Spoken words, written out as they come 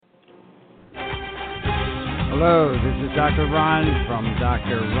Hello, this is Dr. Ron from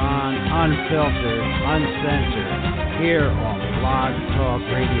Dr. Ron Unfiltered, Uncensored, here on Blog Talk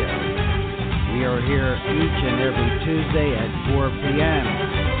Radio. We are here each and every Tuesday at 4 p.m.,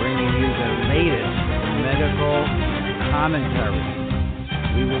 bringing you the latest medical commentary.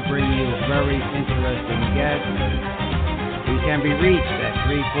 We will bring you very interesting guests. We can be reached at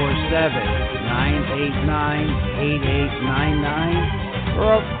 347-989-8899.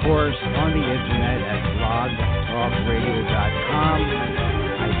 or of course on the internet at blogtalkradio.com.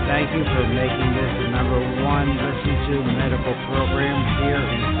 I thank you for making this the number one listened to medical program here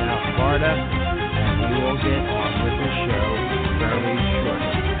in South Florida, and we will get on with the show very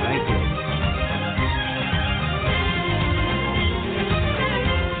shortly. Thank you.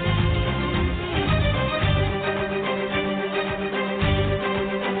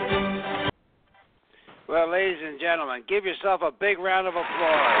 Well, ladies and gentlemen, give yourself a big round of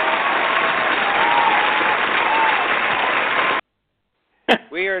applause.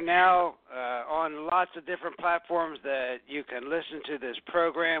 We are now on lots of different platforms that you can listen to this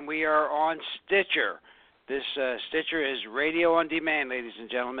program. We are on Stitcher. This Stitcher is radio on demand, ladies and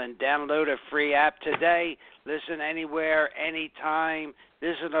gentlemen. Download a free app today. Listen anywhere, anytime.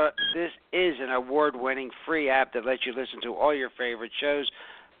 This is an award-winning free app that lets you listen to all your favorite shows.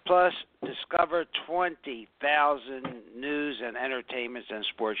 Plus, discover 20,000 news and entertainment and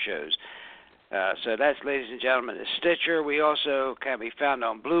sports shows. So that's, ladies and gentlemen, the Stitcher. We also can be found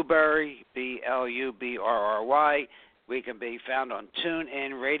on Blueberry, Blubrry. We can be found on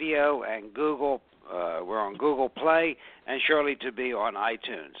TuneIn Radio and Google. We're on Google Play and surely to be on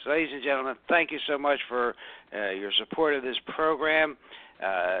iTunes. So, ladies and gentlemen, thank you so much for your support of this program.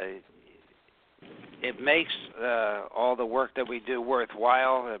 It makes all the work that we do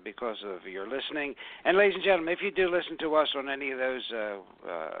worthwhile because of your listening. And, ladies and gentlemen, if you do listen to us on any of those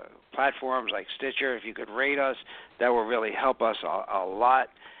platforms like Stitcher, if you could rate us, that will really help us a lot.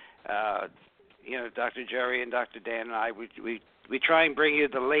 Dr. Jerry and Dr. Dan and I, we try and bring you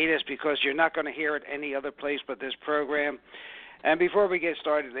the latest because you're not going to hear it any other place but this program. And before we get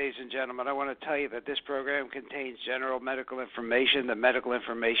started, ladies and gentlemen, I want to tell you that this program contains general medical information. The medical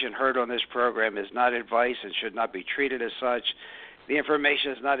information heard on this program is not advice and should not be treated as such. The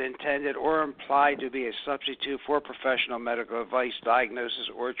information is not intended or implied to be a substitute for professional medical advice, diagnosis,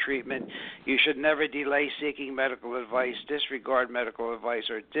 or treatment. You should never delay seeking medical advice, disregard medical advice,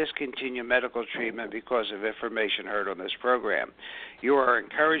 or discontinue medical treatment because of information heard on this program. You are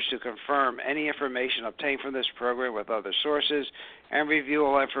encouraged to confirm any information obtained from this program with other sources and review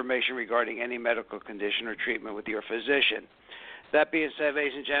all information regarding any medical condition or treatment with your physician. That being said,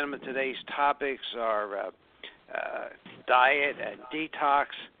 ladies and gentlemen, today's topics are diet and detox,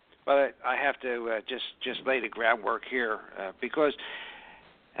 but I have to just lay the groundwork here because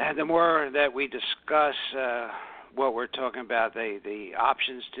the more that we discuss what we're talking about, the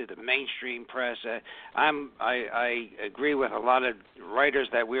options to the mainstream press, I agree with a lot of writers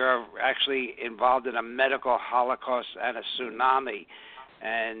that we are actually involved in a medical holocaust and a tsunami,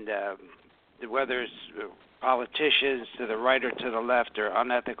 and whether it's politicians to the right or to the left or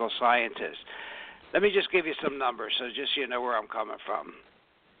unethical scientists. Let me just give you some numbers so just so you know where I'm coming from.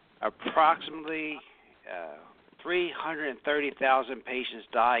 Approximately 330,000 patients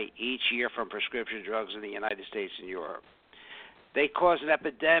die each year from prescription drugs in the United States and Europe. They cause an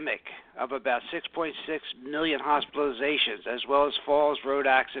epidemic of about 6.6 million hospitalizations, as well as falls, road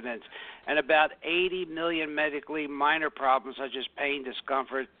accidents, and about 80 million medically minor problems such as pain,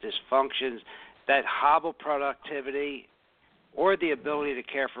 discomfort, dysfunctions that hobble productivity or the ability to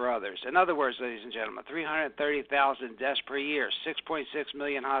care for others. In other words, ladies and gentlemen, 330,000 deaths per year, 6.6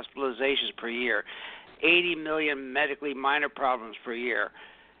 million hospitalizations per year, 80 million medically minor problems per year.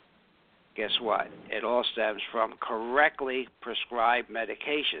 Guess what? It all stems from correctly prescribed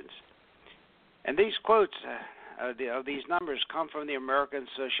medications. And these quotes of these numbers come from the American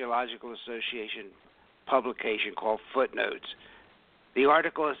Sociological Association publication called Footnotes. The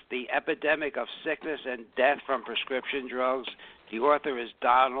article is The Epidemic of Sickness and Death from Prescription Drugs. The author is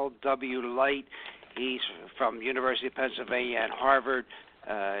Donald W. Light. He's from University of Pennsylvania and Harvard.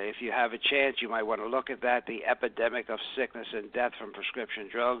 If you have a chance, you might want to look at that, The Epidemic of Sickness and Death from Prescription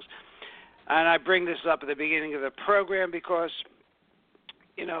Drugs. And I bring this up at the beginning of the program because,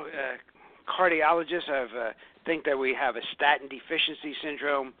 cardiologists think that we have a statin deficiency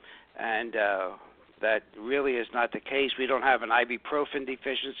syndrome, and that really is not the case. We don't have an ibuprofen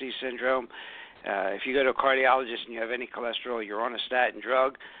deficiency syndrome. If you go to a cardiologist and you have any cholesterol, you're on a statin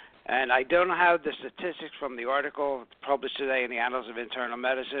drug. And I don't have the statistics from the article published today in the Annals of Internal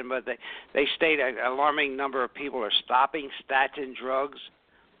Medicine, but they state an alarming number of people are stopping statin drugs.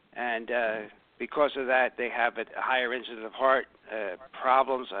 And because of that, they have a higher incidence of heart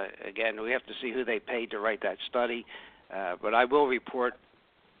problems. Again, we have to see who they paid to write that study, but I will report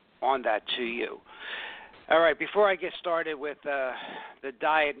on that to you. All right, before I get started with the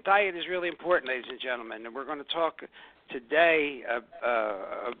diet is really important, ladies and gentlemen, and we're going to talk today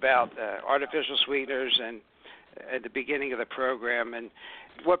about artificial sweeteners and at the beginning of the program. And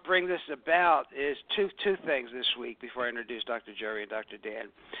what brings this about is two things this week before I introduce Dr. Jerry and Dr. Dan.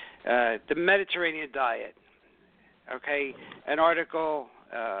 The Mediterranean diet, okay? An article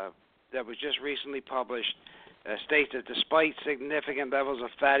that was just recently published states that despite significant levels of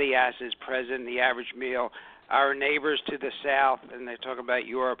fatty acids present in the average meal, our neighbors to the south, and they talk about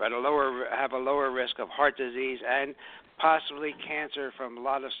Europe, have a lower risk of heart disease and possibly cancer from a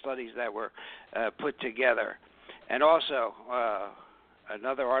lot of studies that were put together. And also,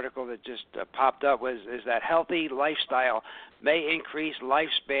 another article that just popped up is that healthy lifestyle may increase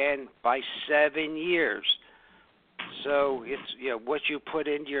lifespan by 7 years. So it's what you put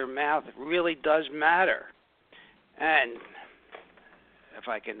into your mouth really does matter. And if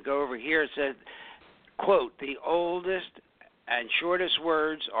I can go over here, it says, quote, "The oldest and shortest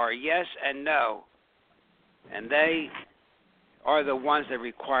words are yes and no, and they are the ones that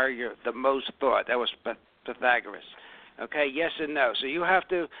require the most thought." That was Pythagoras. Okay, yes and no. So you have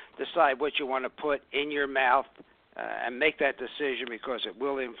to decide what you want to put in your mouth and make that decision because it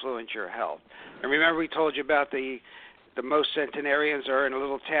will influence your health. And remember we told you about the most centenarians are in a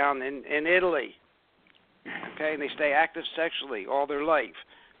little town in Italy. Okay, and they stay active sexually all their life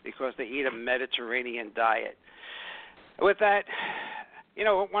because they eat a Mediterranean diet. With that,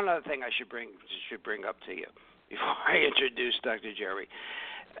 one other thing I should bring up to you before I introduce Dr. Jerry.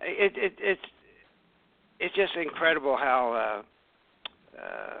 It's just incredible how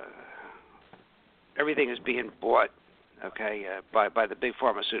everything is being bought, okay, by the big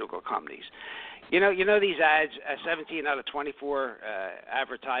pharmaceutical companies. You know these ads, 17 out of 24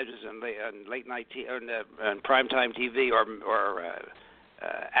 advertisements on late night on primetime TV or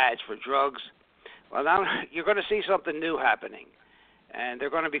ads for drugs. Well, now you're going to see something new happening, and they're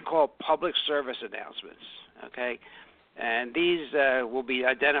going to be called public service announcements, okay? And these will be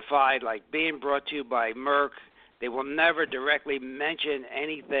identified like being brought to you by Merck. They will never directly mention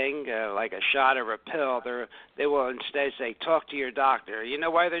anything like a shot or a pill. They will instead say, talk to your doctor. You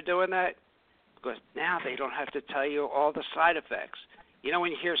know why they're doing that? Because now they don't have to tell you all the side effects.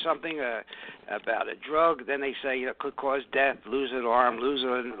 When you hear something about a drug, then they say it could cause death, lose an arm, lose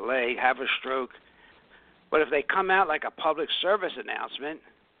a leg, have a stroke. But if they come out like a public service announcement,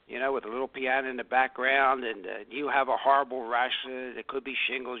 with a little piano in the background, and you have a horrible rash, it could be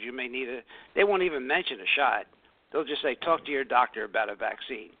shingles, you may need they won't even mention a shot. They'll just say, talk to your doctor about a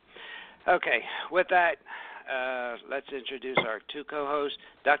vaccine. Okay, with that, let's introduce our two co-hosts.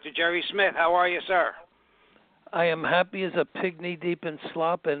 Dr. Jerry Smith, how are you, sir? I am happy as a pig knee-deep in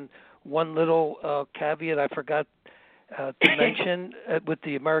slop, and one little caveat I forgot to mention with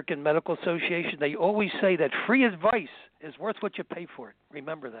the American Medical Association, they always say that free advice is worth what you pay for it.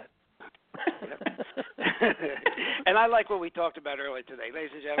 Remember that. And I like what we talked about earlier today.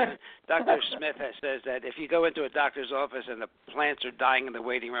 Ladies and gentlemen, Dr. Smith says that if you go into a doctor's office and the plants are dying in the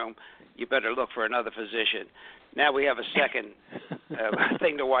waiting room, you better look for another physician. Now we have a second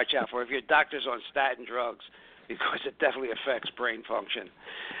thing to watch out for. If your doctor's on statin drugs, because it definitely affects brain function.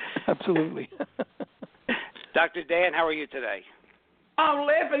 Absolutely. Dr. Dan, how are you today? I'm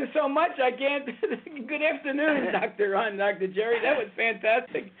laughing so much I can't. Good afternoon, Dr. Jerry. That was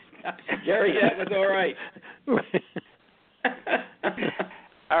fantastic. Jerry, that was all right.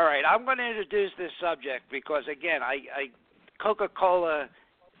 All right, I'm going to introduce this subject because, again, Coca-Cola,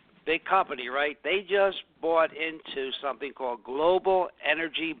 big company, right? They just bought into something called Global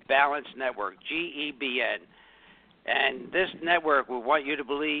Energy Balance Network, GEBN. And this network will want you to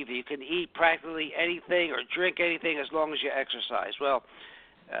believe you can eat practically anything or drink anything as long as you exercise. Well,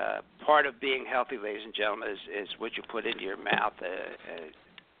 part of being healthy, ladies and gentlemen, is what you put into your mouth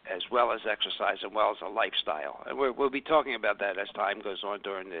as well as exercise and well as a lifestyle. And we'll be talking about that as time goes on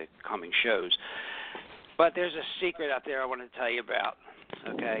during the coming shows. But there's a secret out there I want to tell you about,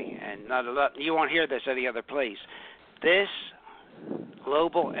 okay? And you won't hear this any other place. This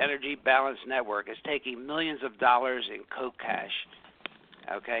Global Energy Balance Network is taking millions of dollars in Coke cash,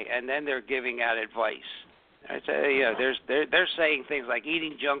 okay, and then they're giving out advice. They're saying things like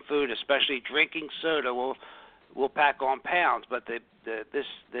eating junk food, especially drinking soda, will pack on pounds. But this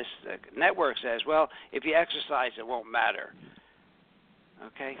network says, well, if you exercise, it won't matter.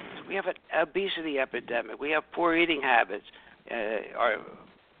 Okay, we have an obesity epidemic. We have poor eating habits.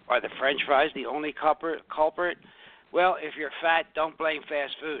 Are the French fries the only culprit? Well, if you're fat, don't blame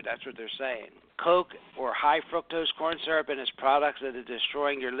fast food. That's what they're saying. Coke or high fructose corn syrup and its products that are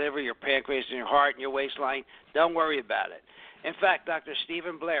destroying your liver, your pancreas, and your heart and your waistline, don't worry about it. In fact, Dr.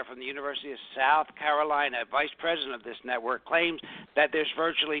 Stephen Blair from the University of South Carolina, vice president of this network, claims that there's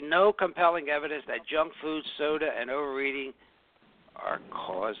virtually no compelling evidence that junk food, soda, and overeating are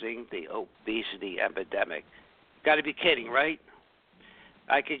causing the obesity epidemic. Got to be kidding, right?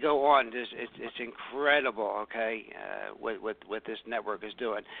 I could go on. It's incredible, okay, what this network is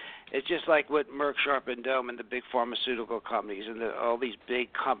doing. It's just like what Merck, Sharp, and Dohme and the big pharmaceutical companies and all these big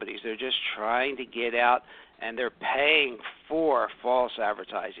companies. They're just trying to get out, and they're paying for false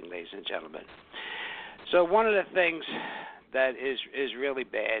advertising, ladies and gentlemen. So one of the things that is really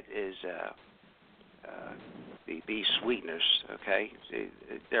bad is these sweeteners, okay?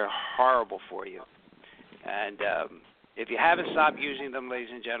 They're horrible for you. And if you haven't stopped using them, ladies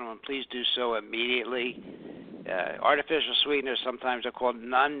and gentlemen, please do so immediately. Artificial sweeteners, sometimes are called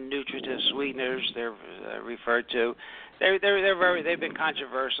non-nutritive sweeteners. They're referred to. They've been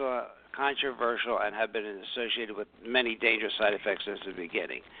controversial and have been associated with many dangerous side effects since the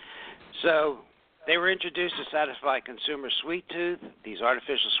beginning. So they were introduced to satisfy consumer sweet tooth. These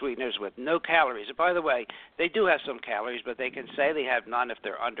artificial sweeteners with no calories. And by the way, they do have some calories, but they can say they have none if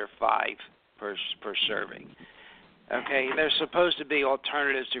they're under 5 per serving. Okay, they're supposed to be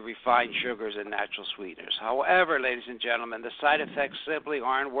alternatives to refined sugars and natural sweeteners. However, ladies and gentlemen, the side effects simply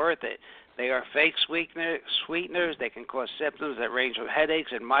aren't worth it. They are fake sweeteners. They can cause symptoms that range from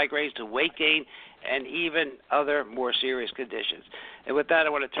headaches and migraines to weight gain and even other more serious conditions. And with that, I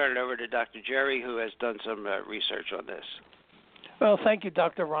want to turn it over to Dr. Jerry, who has done some research on this. Well, thank you,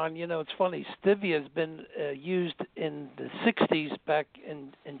 Dr. Ron. You know, it's funny. Stevia has been used in the 60s back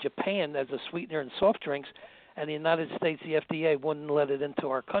in Japan as a sweetener in soft drinks, and the United States, the FDA, wouldn't let it into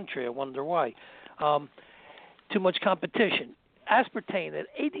our country. I wonder why. Too much competition. Aspartame at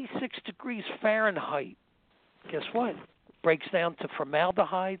 86 degrees Fahrenheit, guess what? Breaks down to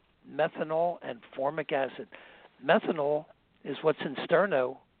formaldehyde, methanol, and formic acid. Methanol is what's in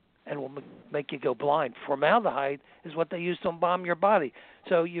sterno and will make you go blind. Formaldehyde is what they use to embalm your body.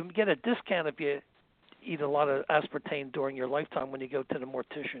 So you get a discount if you eat a lot of aspartame during your lifetime when you go to the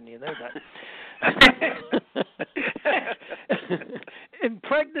mortician. You know that. In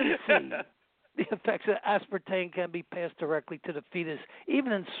pregnancy, the effects of aspartame can be passed directly to the fetus,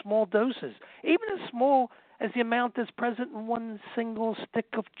 even in small doses, even as small as the amount that's present in one single stick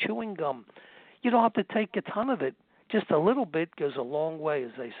of chewing gum. You don't have to take a ton of it. Just a little bit goes a long way,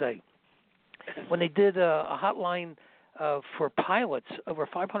 as they say. When they did a hotline for pilots, over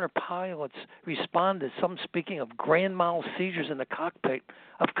 500 pilots responded, some speaking of grand mal seizures in the cockpit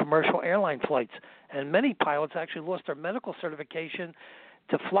of commercial airline flights. And many pilots actually lost their medical certification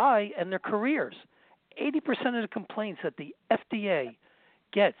to fly and their careers. 80% of the complaints that the FDA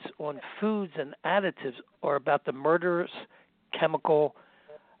gets on foods and additives are about the murderous chemical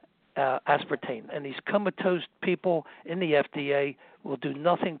aspartame. And these comatose people in the FDA will do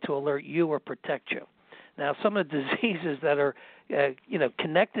nothing to alert you or protect you. Now, some of the diseases that are,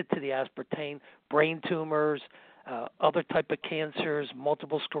 connected to the aspartame, brain tumors, other type of cancers,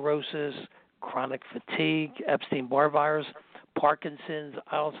 multiple sclerosis, chronic fatigue, Epstein-Barr virus, Parkinson's,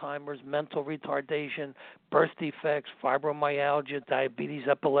 Alzheimer's, mental retardation, birth defects, fibromyalgia, diabetes,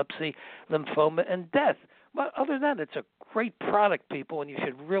 epilepsy, lymphoma, and death. But other than that, it's a great product, people, and you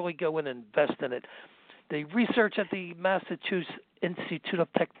should really go and invest in it. The research at the Massachusetts Institute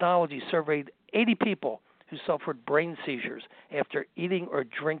of Technology surveyed 80 people who suffered brain seizures after eating or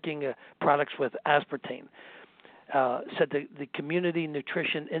drinking products with aspartame. Said the Community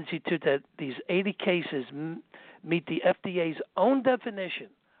Nutrition Institute that these 80 cases meet the FDA's own definition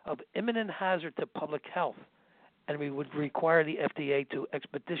of imminent hazard to public health, and we would require the FDA to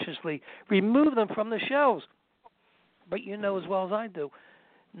expeditiously remove them from the shelves. But you know as well as I do,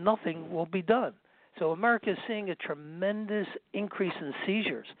 nothing will be done. So America is seeing a tremendous increase in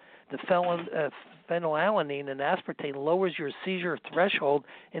seizures. The phenylalanine and aspartame lowers your seizure threshold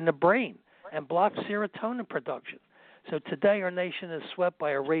in the brain and blocks serotonin production. So today our nation is swept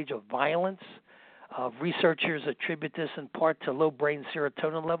by a rage of violence. Researchers attribute this in part to low brain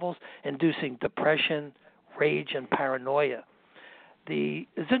serotonin levels, inducing depression, rage, and paranoia.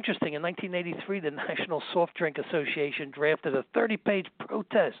 It's interesting, in 1983, the National Soft Drink Association drafted a 30-page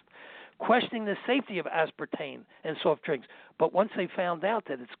protest questioning the safety of aspartame in soft drinks. But once they found out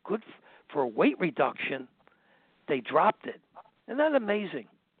that it's good for weight reduction, they dropped it. Isn't that amazing?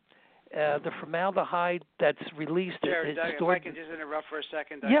 The formaldehyde that's released Jerry, is Doug, stored. if I could just interrupt for a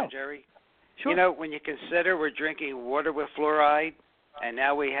second, Dr. Yeah. Jerry. Sure. You know, when you consider we're drinking water with fluoride, and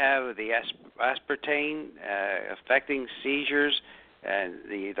now we have the aspartame affecting seizures, and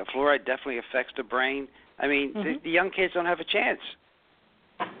the fluoride definitely affects the brain. I mean, the young kids don't have a chance.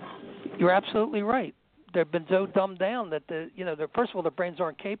 You're absolutely right. They've been so dumbed down that first of all, their brains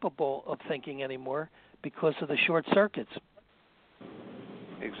aren't capable of thinking anymore because of the short circuits.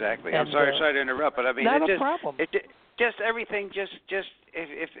 Exactly. And, I'm sorry to interrupt, but I mean, not a problem. Just everything. Just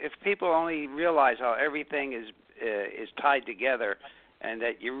if people only realize how everything is tied together, and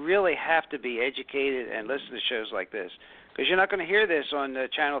that you really have to be educated and listen to shows like this, because you're not going to hear this on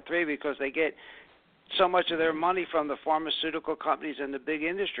Channel 3 because they get so much of their money from the pharmaceutical companies and the big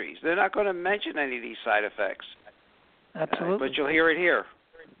industries. They're not going to mention any of these side effects. Absolutely. But you'll hear it here.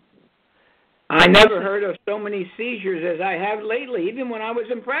 I never heard of so many seizures as I have lately, even when I was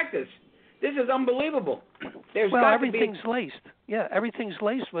in practice. This is unbelievable. Everything's laced. Yeah, everything's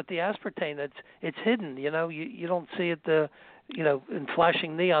laced with the aspartame. It's hidden. You don't see it. In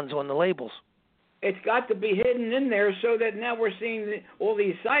flashing neons on the labels. It's got to be hidden in there so that now we're seeing all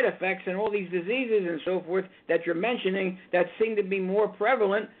these side effects and all these diseases and so forth that you're mentioning that seem to be more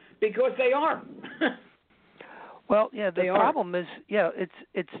prevalent because they are. Well, yeah, the problem is,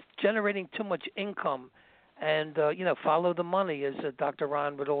 it's generating too much income, and follow the money, as Dr.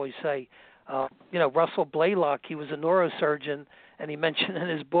 Ron would always say. Russell Blaylock, he was a neurosurgeon, and he mentioned in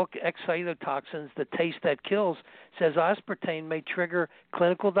his book Excitotoxins, The Taste That Kills, says aspartame may trigger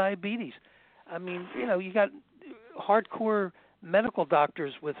clinical diabetes. I mean, you got hardcore medical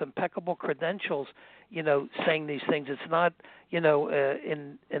doctors with impeccable credentials, saying these things. It's not, in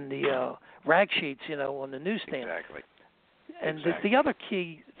the rag sheets, on the newsstand. Exactly. And the other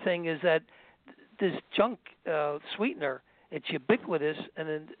key thing is that this junk sweetener, it's ubiquitous,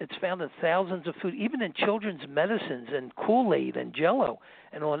 and it's found in thousands of food, even in children's medicines and Kool-Aid and Jell-O,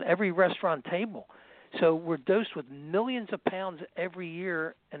 and on every restaurant table. So we're dosed with millions of pounds every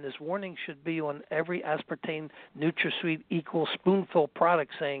year, and this warning should be on every aspartame NutraSweet equal spoonful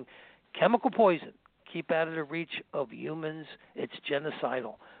product saying, chemical poison, keep out of the reach of humans, it's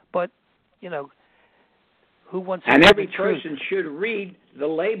genocidal. But, who wants to And know every the truth? person should read the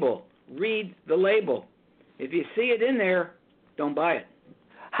label. Read the label. If you see it in there, don't buy it.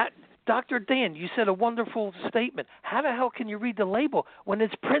 Dr. Dan, you said a wonderful statement. How the hell can you read the label when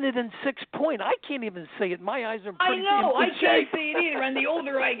it's printed in 6-point? I can't even see it. My eyes are pretty I in good can't shape. see it either. And the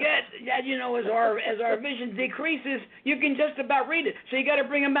older I get, as our vision decreases, you can just about read it. So you got to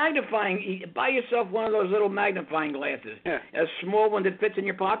bring a magnifying. Buy yourself one of those little magnifying glasses, a small one that fits in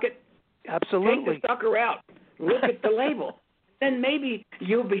your pocket. Absolutely. Take the sucker out. Look at the label. Then maybe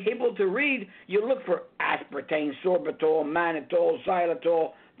you'll be able to read. You look for aspartame, sorbitol, mannitol,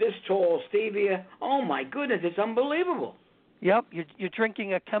 xylitol, Vistol, stevia. Oh my goodness, it's unbelievable. Yep, you're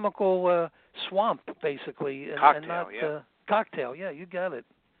drinking a chemical swamp basically, cocktail, and not yeah. Cocktail. Yeah, you got it.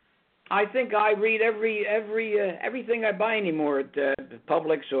 I think I read everything I buy anymore at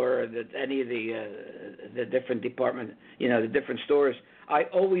Publix or any of the different departments, the different stores. I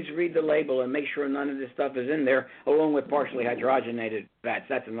always read the label and make sure none of this stuff is in there, along with partially hydrogenated fats.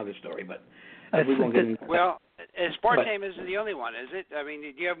 That's another story, but we won't get into that. Well, aspartame isn't the only one, is it? I mean,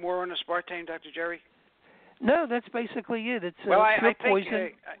 do you have more on aspartame, Dr. Jerry? No, that's basically it. It's pure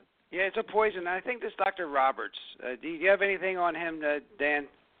poison. Yeah, it's a poison. I think this Dr. Roberts. Do you have anything on him, Dan?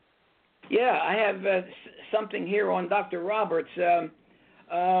 Yeah, I have something here on Dr. Roberts. The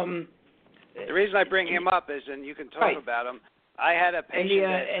reason I bring him up is, and you can talk about him, I had a patient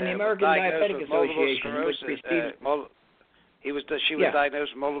in the American Diabetic Association, which received... She was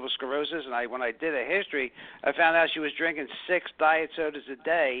diagnosed with multiple sclerosis, and when I did a history, I found out she was drinking 6 diet sodas a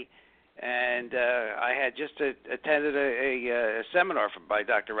day, and I had just attended a seminar by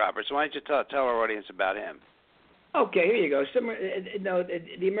Dr. Roberts. So why don't you tell our audience about him? Okay, here you go.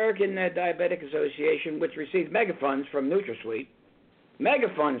 The American Diabetic Association, which receives mega funds from NutraSweet.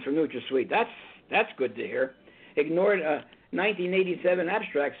 That's good to hear. Ignored a 1987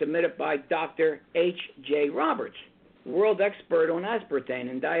 abstract submitted by Dr. H.J. Roberts, world expert on aspartame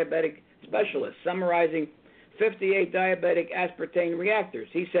and diabetic specialist, summarizing 58 diabetic aspartame reactors.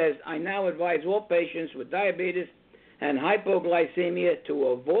 He says, I now advise all patients with diabetes and hypoglycemia to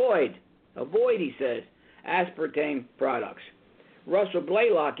avoid, he says, aspartame products. Russell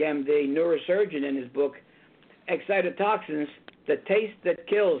Blaylock, MD, neurosurgeon, in his book, Excitotoxins, The Taste That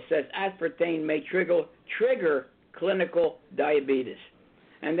Kills, says aspartame may trigger clinical diabetes.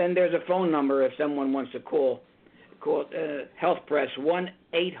 And then there's a phone number if someone wants to call Health Press,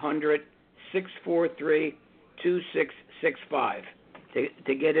 1-800-643-2665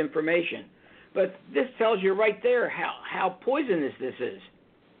 to get information. But this tells you right there how poisonous this is.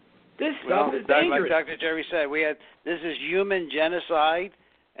 This stuff is dangerous. Like Dr. Jerry said, this is human genocide,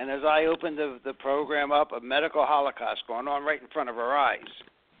 and as I opened the program up, a medical holocaust going on right in front of our eyes.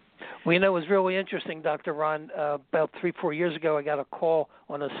 Well, it was really interesting, Dr. Ron. About 3-4 years ago, I got a call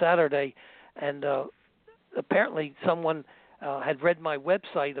on a Saturday, and apparently someone had read my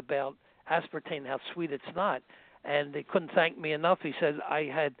website about aspartame, how sweet it's not, and they couldn't thank me enough. He said, I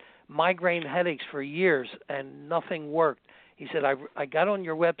had migraine headaches for years, and nothing worked. He said, I got on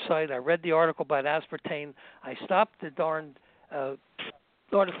your website, I read the article about aspartame, I stopped the darn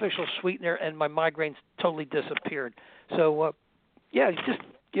artificial sweetener, and my migraines totally disappeared. So, just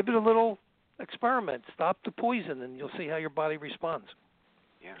give it a little experiment. Stop the poison, and you'll see how your body responds.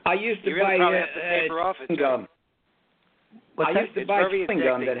 Yeah. I used to buy chewing gum. I used to buy chewing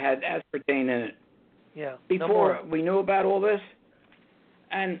gum that had aspartame in it. Yeah. Before we knew about all this,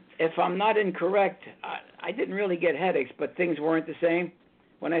 and if I'm not incorrect, I didn't really get headaches, but things weren't the same.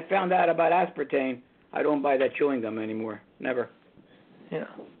 When I found out about aspartame, I don't buy that chewing gum anymore. Never. Yeah.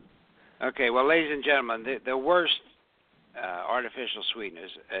 Okay. Well, ladies and gentlemen, the worst artificial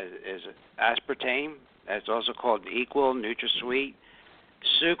sweeteners is aspartame. It's also called Equal, NutraSweet,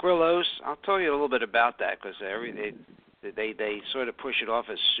 sucralose. I'll tell you a little bit about that because they sort of push it off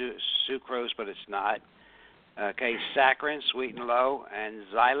as sucrose, but it's not. Okay, saccharin, sweet and low, and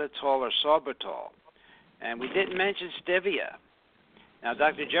xylitol or sorbitol. And we didn't mention stevia. Now,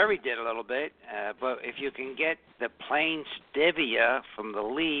 Dr. Jerry did a little bit, but if you can get the plain stevia from the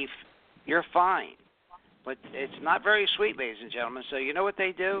leaf, you're fine. But it's not very sweet, ladies and gentlemen. So you know what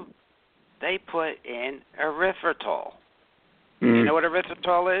they do? They put in erythritol. You know what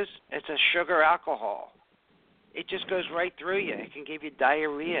erythritol is? It's a sugar alcohol. It just goes right through you. It can give you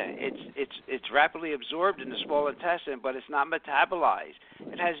diarrhea. It's rapidly absorbed in the small intestine, but it's not metabolized.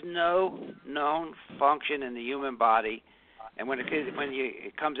 It has no known function in the human body, and when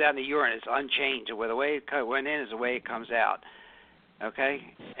it comes out in the urine, it's unchanged. The way it went in is the way it comes out. Okay?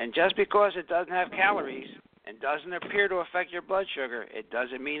 And just because it doesn't have calories and doesn't appear to affect your blood sugar, it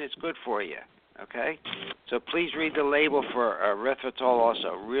doesn't mean it's good for you. Okay? So please read the label for erythritol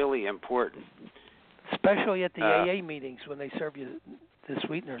also. Really important. Especially at the AA meetings when they serve you the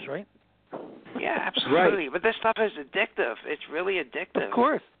sweeteners, right? Yeah, absolutely. Right. But this stuff is addictive. It's really addictive. Of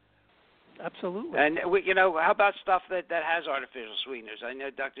course. Absolutely. And, how about stuff that has artificial sweeteners? I know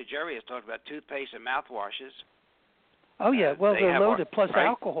Dr. Jerry has talked about toothpaste and mouthwashes. Oh, yeah. Well, they're loaded, plus right?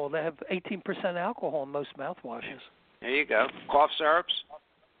 alcohol. They have 18% alcohol in most mouthwashes. There you go. Cough syrups.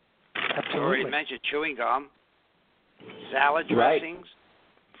 Absolutely. I already mentioned chewing gum. Salad dressings.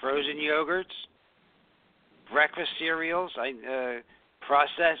 Frozen yogurts. Breakfast cereals.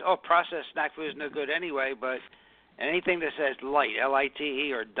 Processed snack food is no good anyway, but anything that says light,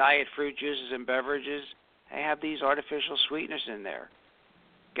 L-I-T-E, or diet fruit juices and beverages, they have these artificial sweeteners in there.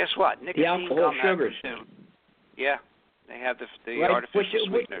 Guess what? Nicotine, the alcohol sugars. Yeah, they have the artificial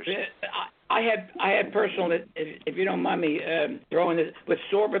sweeteners. I had personal, if you don't mind me throwing this, with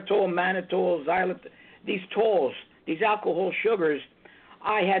sorbitol, mannitol, xylitol, these tols, these alcohol sugars.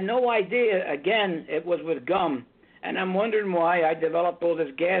 I had no idea, again, it was with gum, and I'm wondering why I developed all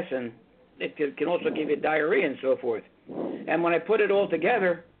this gas, and it can also give you diarrhea and so forth. And when I put it all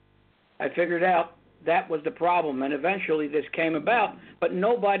together, I figured out that was the problem, and eventually this came about, but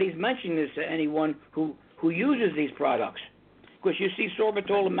nobody's mentioning this to anyone who uses these products. Because you see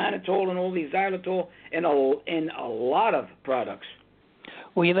sorbitol and mannitol and all these xylitol in a lot of products.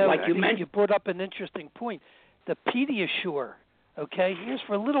 Well, like you brought up an interesting point. The Pediasure, okay, here's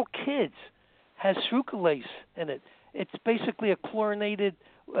for little kids, has sucralose in it. It's basically a chlorinated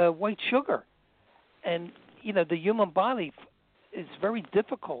white sugar. And, the human body is very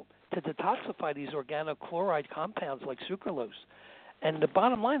difficult to detoxify these organochloride compounds like sucralose. And the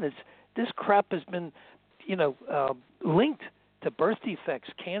bottom line is this crap has been, linked to birth defects,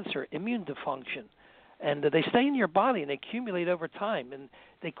 cancer, immune dysfunction. And they stay in your body and they accumulate over time and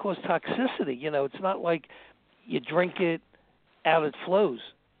they cause toxicity. It's not like you drink it, out it flows.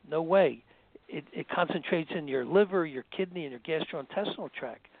 No way. It concentrates in your liver, your kidney, and your gastrointestinal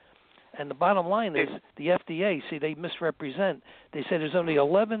tract. And the bottom line is the FDA, they misrepresent. They say there's only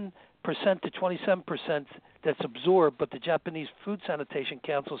 11% to 27% that's absorbed, but the Japanese Food Sanitation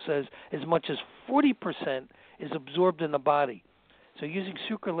Council says as much as 40% is absorbed in the body. So using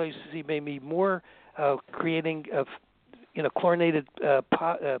sucralose may be more creating chlorinated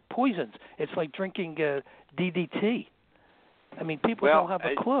poisons. It's like drinking DDT. I mean, people don't have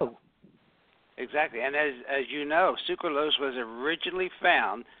a clue. Exactly. And as you know, sucralose was originally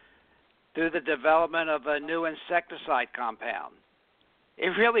found through the development of a new insecticide compound. It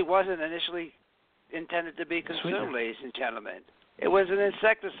really wasn't initially intended to be consumed, ladies and gentlemen. It was an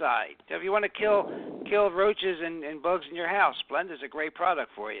insecticide. So if you want to kill roaches and bugs in your house, Splenda's a great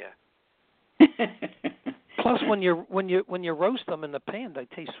product for you. Plus, when you roast them in the pan, they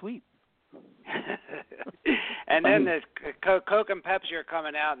taste sweet. And then the Coke and Pepsi are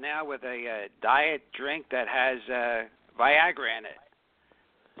coming out now with a diet drink that has Viagra in it.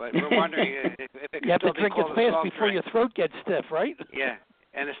 But we're wondering if it can you have still to drink be it called a fast soft before drink. your throat gets stiff, right? Yeah,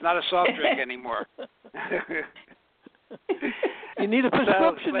 and it's not a soft drink anymore. You need a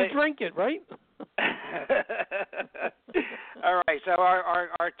prescription to drink it, right? All right. So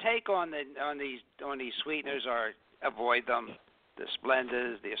our take on these sweeteners are avoid them. The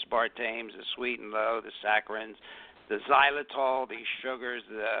Splendas, the aspartames, the sweet and low, the saccharins, the xylitol, these sugars,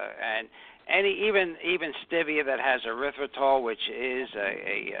 and even stevia that has erythritol, which is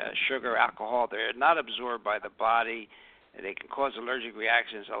a sugar alcohol. They're not absorbed by the body. They can cause allergic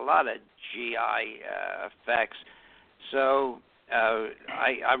reactions, a lot of GI effects. So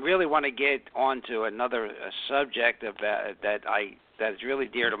I really want to get onto another subject of that is really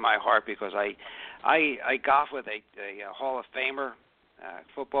dear to my heart, because I golf with a Hall of Famer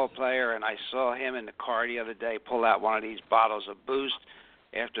football player, and I saw him in the car the other day pull out one of these bottles of Boost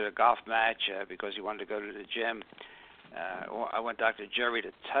after a golf match because he wanted to go to the gym. I want Dr. Jerry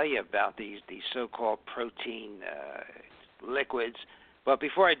to tell you about these so-called protein liquids. But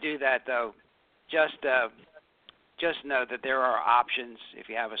before I do that, though, just know that there are options if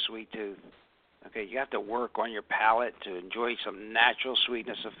you have a sweet tooth. Okay, you have to work on your palate to enjoy some natural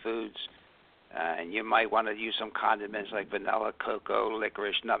sweetness of foods. And you might want to use some condiments like vanilla, cocoa,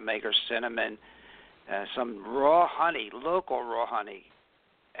 licorice, nutmeg, or cinnamon. Some raw honey, local raw honey.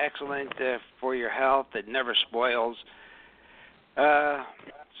 Excellent for your health. It never spoils.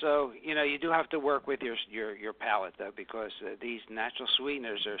 So, you do have to work with your palate, though, because these natural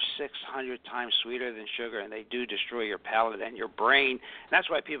sweeteners are 600 times sweeter than sugar, and they do destroy your palate and your brain. And that's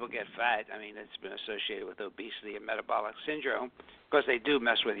why people get fat. I mean, it's been associated with obesity and metabolic syndrome, because they do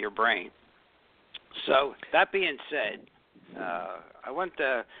mess with your brain. So, that being said,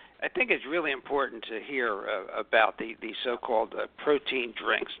 I think it's really important to hear about the so-called protein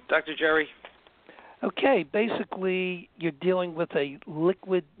drinks. Dr. Jerry? Okay, basically you're dealing with a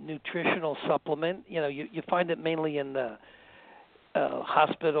liquid nutritional supplement. You find it mainly in the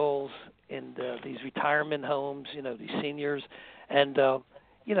hospitals, in these retirement homes, these seniors, and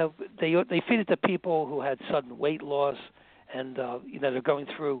they feed it to people who had sudden weight loss, and they're going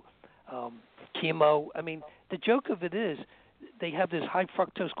through chemo. I mean, the joke of it is they have this high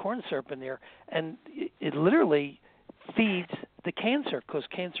fructose corn syrup in there, and it literally feeds the cancer, because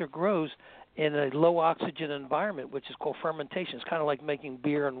cancer grows in a low oxygen environment, which is called fermentation. It's kind of like making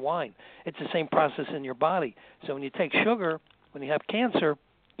beer and wine. It's the same process in your body. So when you take sugar, when you have cancer,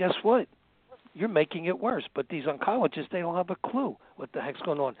 guess what? You're making it worse. But these oncologists, they don't have a clue what the heck's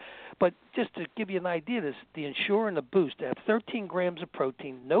going on. But just to give you an idea, the Ensure and the Boost, they have 13 grams of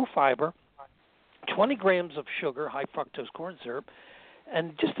protein, no fiber, 20 grams of sugar, high fructose corn syrup.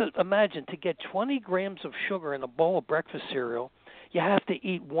 And just to imagine, to get 20 grams of sugar in a bowl of breakfast cereal, you have to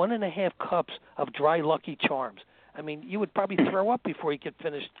eat 1.5 cups of dry Lucky Charms. I mean, you would probably throw up before you could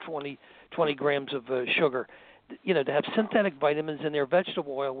finish 20 grams of sugar. To have synthetic vitamins in their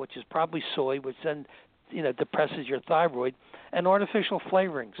vegetable oil, which is probably soy, which then, depresses your thyroid, and artificial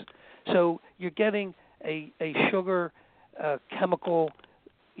flavorings. So you're getting a sugar chemical,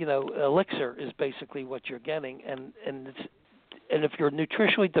 elixir is basically what you're getting. And if you're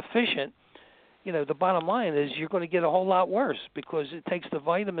nutritionally deficient, the bottom line is you're going to get a whole lot worse, because it takes the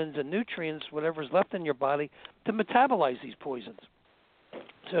vitamins and nutrients, whatever's left in your body, to metabolize these poisons.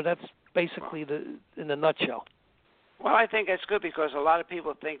 So that's basically in a nutshell. Well, I think that's good, because a lot of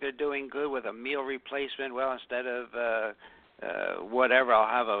people think they're doing good with a meal replacement. Well, instead of whatever, I'll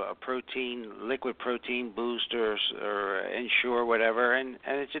have a liquid protein boost or Ensure, whatever, and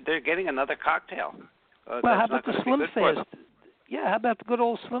they're getting another cocktail. Well, how about the Slim Fast? Yeah, how about the good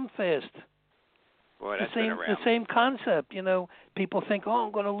old Slim Fast? Boy, that's been around. The same concept. People think,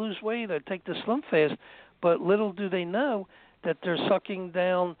 I'm going to lose weight, I take the Slim Fast, but little do they know that they're sucking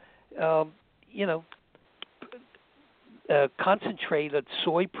down, concentrated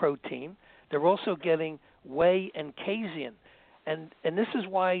soy protein. They're also getting whey and casein, and this is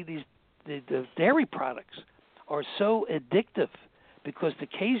why the dairy products are so addictive, because the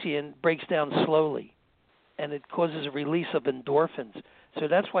casein breaks down slowly, and it causes a release of endorphins. So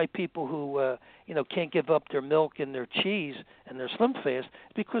that's why people who can't give up their milk and their cheese and their Slim Fast,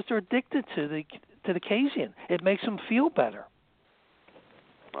 because they're addicted to the casein. It makes them feel better.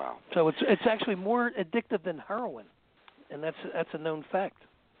 Wow. So it's actually more addictive than heroin, and that's a known fact.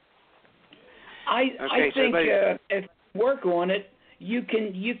 I think work on it, you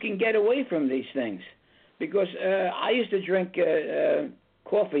can get away from these things. Because I used to drink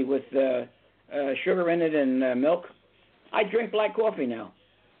coffee with sugar in it and milk. I drink black coffee now.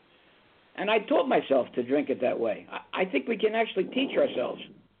 And I taught myself to drink it that way. I think we can actually teach ourselves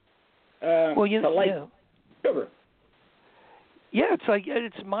to like sugar. Yeah, it's like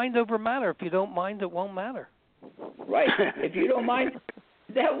it's mind over matter. If you don't mind, it won't matter. Right. If you don't mind,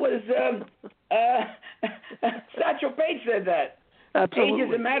 that was Satchel Paige said that. Absolutely. Age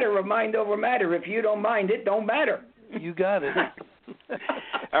is a matter of mind over matter. If you don't mind, it don't matter. You got it.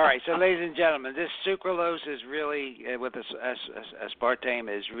 All right, so ladies and gentlemen, this sucralose is really, with aspartame,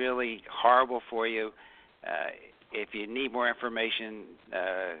 is really horrible for you. If you need more information,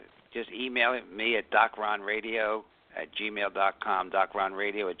 just email me at docronradio@gmail.com,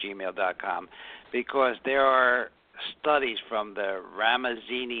 docronradio@gmail.com, because there are studies from the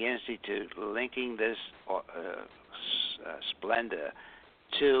Ramazzini Institute linking this Splenda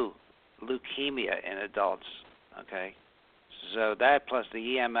to leukemia in adults, okay? So that plus the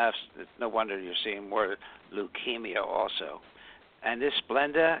EMFs, no wonder you're seeing more leukemia also. And this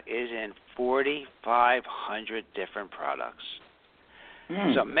Splenda is in 4,500 different products.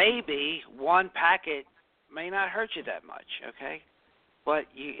 So maybe one packet may not hurt you that much, okay? But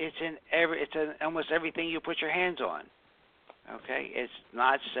it's in almost everything you put your hands on, okay? It's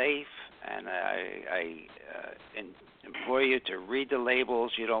not safe, and I implore you to read the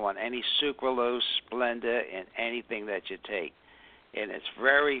labels. You don't want any sucralose, Splenda in anything that you take. And it's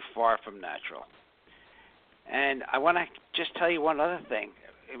very far from natural. And I want to just tell you one other thing.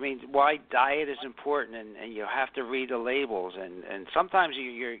 I mean, why diet is important, and you have to read the labels. And sometimes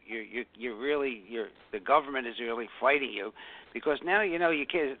the government is really fighting you, because now you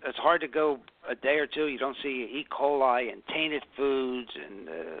can't. It's hard to go a day or two. You don't see E. coli and tainted foods, and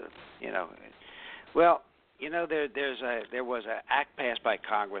well. There was an act passed by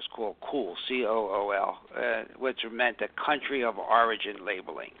Congress called COOL, COOL, which meant the country of origin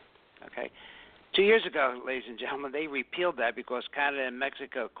labeling. Okay, 2 years ago, ladies and gentlemen, they repealed that because Canada and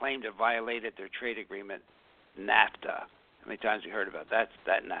Mexico claimed it violated their trade agreement, NAFTA. How many times have you heard about that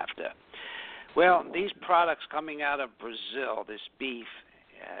NAFTA? Well, these products coming out of Brazil, this beef,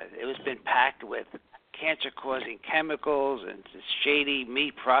 it has been packed with cancer-causing chemicals and shady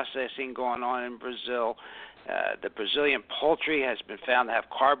meat processing going on in Brazil. The Brazilian poultry has been found to have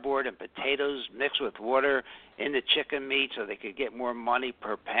cardboard and potatoes mixed with water in the chicken meat so they could get more money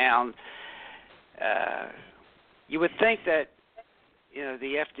per pound. You would think that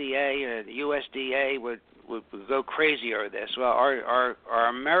the FDA or the USDA would go crazy over this. Well, our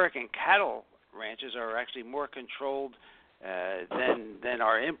American cattle ranches are actually more controlled than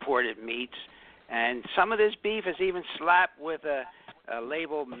our imported meats, and some of this beef is even slapped with a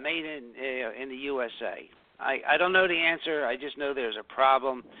label made in the USA. I don't know the answer. I just know there's a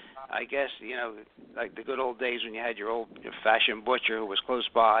problem. I guess, like the good old days when you had your old-fashioned butcher who was close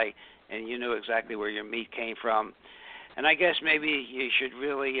by and you knew exactly where your meat came from. And I guess maybe you should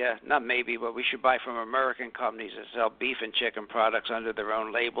really, not maybe, but we should buy from American companies that sell beef and chicken products under their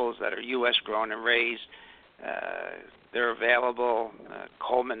own labels that are U.S. grown and raised. They're available.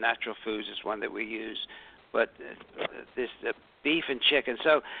 Coleman Natural Foods is one that we use. But this beef and chicken.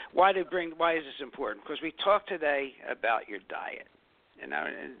 So why is this important? Because we talked today about your diet. And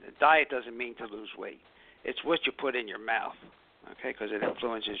diet doesn't mean to lose weight. It's what you put in your mouth, okay, because it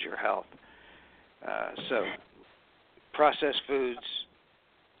influences your health. So processed foods,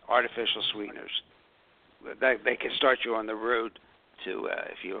 artificial sweeteners, they can start you on the road to,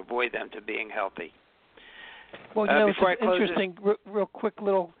 if you avoid them, to being healthy. Well, it's interesting, real quick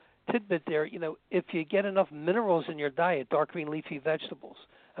little tidbit there. If you get enough minerals in your diet, dark green leafy vegetables,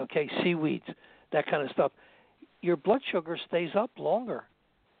 okay, seaweeds, that kind of stuff, your blood sugar stays up longer,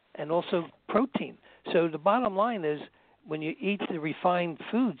 and also protein. So the bottom line is, when you eat the refined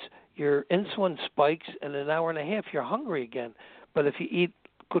foods, your insulin spikes, and in an hour and a half you're hungry again. But if you eat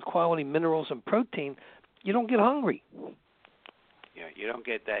good quality minerals and protein, you don't get hungry. Yeah, you don't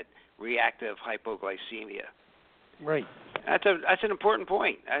get that reactive hypoglycemia. Right. That's an important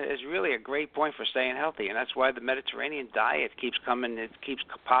point. It's really a great point for staying healthy, and that's why the Mediterranean diet keeps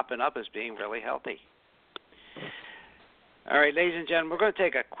popping up as being really healthy. All right, ladies and gentlemen, we're going to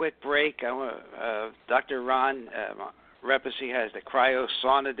take a quick break. Dr. Ron Repesi has the cryo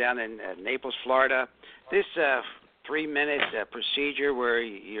sauna down in Naples, Florida. This 3-minute procedure where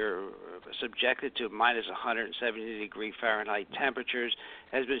you're subjected to minus 170-degree Fahrenheit temperatures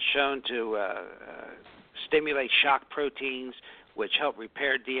has been shown to stimulate shock proteins, which help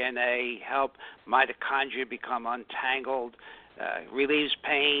repair DNA, help mitochondria become untangled, relieves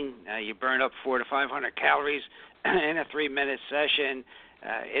pain. You burn up 400 to 500 calories in a 3-minute session.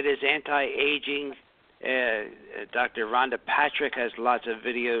 It is anti-aging. Dr. Rhonda Patrick has lots of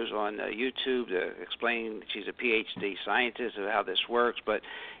videos on YouTube to explain. She's a PhD scientist of how this works, but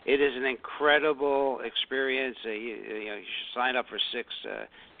it is an incredible experience. You should sign up for 6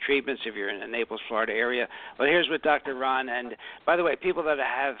 treatments if you're in the Naples, Florida area. Well, here's with Dr. Ron. And by the way, people that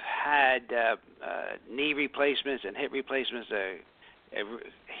have had knee replacements and hip replacements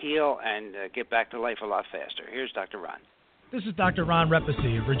heal and get back to life a lot faster. Here's Dr. Ron. This is Dr. Ron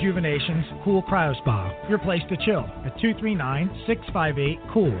Repasy of Rejuvenation's Cool Cryo Spa, your place to chill at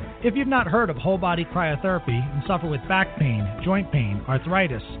 239-658-COOL. If you've not heard of whole body cryotherapy and suffer with back pain, joint pain,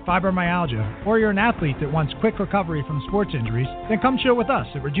 arthritis, fibromyalgia, or you're an athlete that wants quick recovery from sports injuries, then come chill with us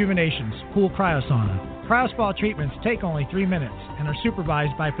at Rejuvenation's Cool Cryo Sauna. CryoSpa treatments take only 3 minutes and are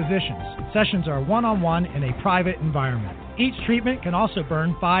supervised by physicians. Sessions are one-on-one in a private environment. Each treatment can also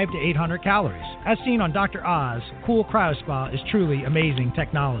burn 500 to 800 calories. As seen on Dr. Oz, Cool Cryo Spa is truly amazing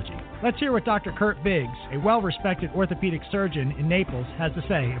technology. Let's hear what Dr. Kurt Biggs, a well-respected orthopedic surgeon in Naples, has to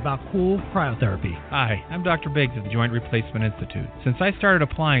say about Cool Cryotherapy. Hi, I'm Dr. Biggs at the Joint Replacement Institute. Since I started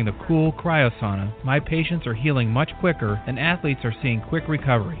applying the Cool Cryosauna, my patients are healing much quicker and athletes are seeing quick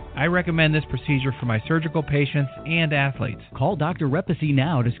recovery. I recommend this procedure for my surgical patients and athletes. Call Dr. Repasy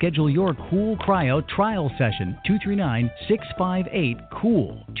now to schedule your Cool Cryo trial session.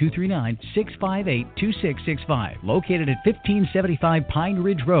 239-658-COOL. 239-658-2665. Located at 1575 Pine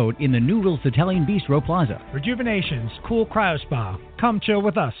Ridge Road in the New Rules Italian Bistro Plaza. Rejuvenation's Cool Cryo Spa. Come chill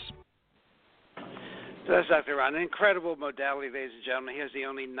with us. So that's Dr. Ron. An incredible modality, ladies and gentlemen. He has the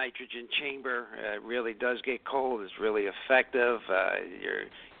only nitrogen chamber. It really does get cold. It's really effective.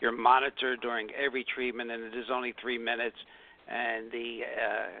 You're monitored during every treatment, and it is only 3 minutes. And the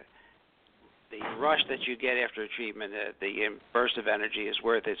rush that you get after a treatment, the burst of energy is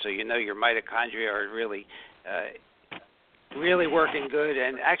worth it. So you know your mitochondria are really working good,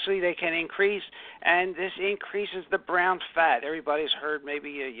 and actually they can increase, and this increases the brown fat. Everybody's heard, maybe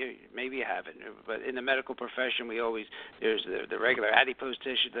you haven't, but in the medical profession there's the regular adipose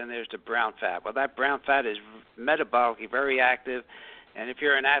tissue, then there's the brown fat. Well, that brown fat is metabolically very active, and if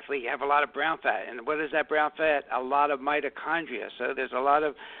you're an athlete, you have a lot of brown fat. And what is that brown fat? A lot of mitochondria. So there's a lot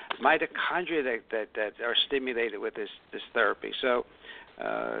of mitochondria that are stimulated with this therapy. So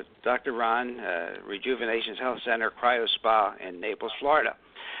Dr. Ron, Rejuvenation's Health Center, Cryo Spa in Naples, Florida.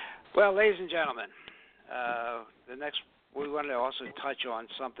 Well, ladies and gentlemen, we wanted to also touch on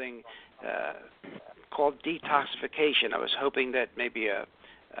something called detoxification. I was hoping that maybe a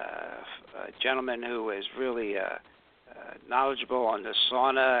gentleman who is really knowledgeable on the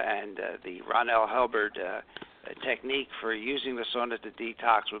sauna and the Ron L. Helbert technique for using the sauna to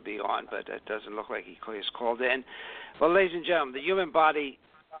detox would be on, but it doesn't look like he's called in. Well, ladies and gentlemen, the human body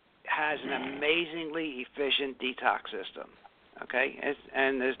has an amazingly efficient detox system, okay?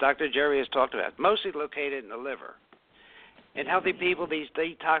 And as Dr. Jerry has talked about, mostly located in the liver. In healthy people, these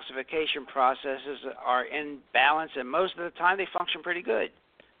detoxification processes are in balance, and most of the time they function pretty good.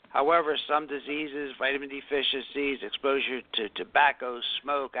 However, some diseases, vitamin deficiencies, exposure to tobacco,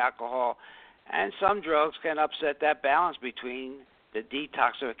 smoke, alcohol, and some drugs can upset that balance between the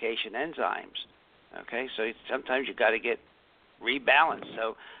detoxification enzymes. Okay, so sometimes you got to get rebalanced.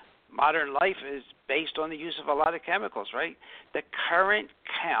 So modern life is based on the use of a lot of chemicals, right? The current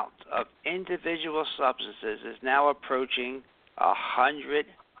count of individual substances is now approaching 100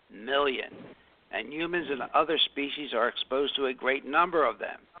 million, and humans and other species are exposed to a great number of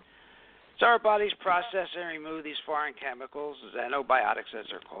them. So our bodies process and remove these foreign chemicals, xenobiotics as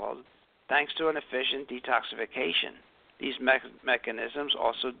they're called, thanks to an efficient detoxification. These mechanisms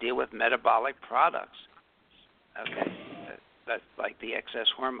also deal with metabolic products, okay, that's like the excess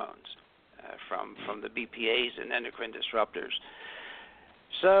hormones from the BPAs and endocrine disruptors.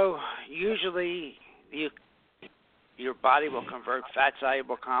 So usually your body will convert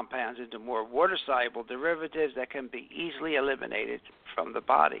fat-soluble compounds into more water-soluble derivatives that can be easily eliminated from the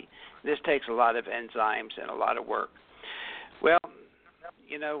body. This takes a lot of enzymes and a lot of work. Well,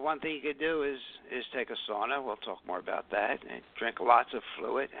 you know, one thing you could do is take a sauna. We'll talk more about that. And drink lots of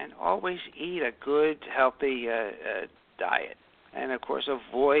fluid, and always eat a good, healthy diet. And, of course,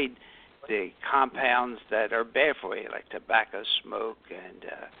 avoid the compounds that are bad for you, like tobacco, smoke, and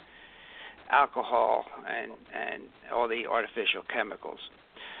alcohol, and all the artificial chemicals.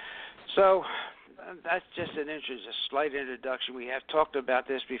 So that's just a slight introduction. We have talked about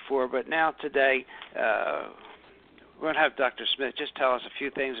this before, but now today we're going to have Dr. Smith just tell us a few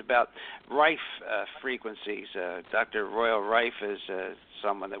things about Rife frequencies. Dr. Royal Rife is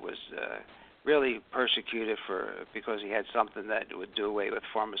someone that was really persecuted because he had something that would do away with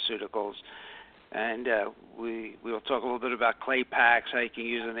pharmaceuticals. And we'll talk a little bit about clay packs, how you can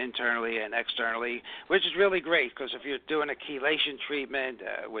use them internally and externally, which is really great because if you're doing a chelation treatment,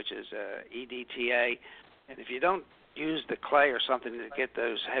 which is EDTA, and if you don't use the clay or something to get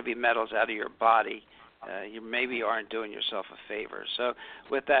those heavy metals out of your body, you maybe aren't doing yourself a favor. So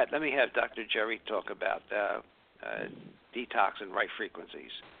with that, let me have Dr. Jerry talk about detox and right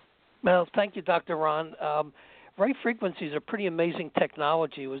frequencies. Well, thank you, Dr. Ron. Right frequencies are pretty amazing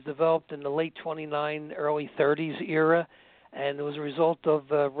technology. It was developed in the late 29, early 30s era, and it was a result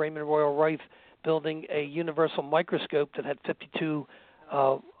of Raymond Royal Rife building a universal microscope that had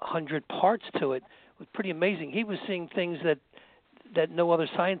 5,200 parts to it. It was pretty amazing. He was seeing things that no other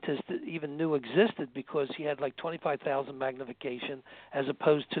scientist even knew existed because he had like 25,000 magnification as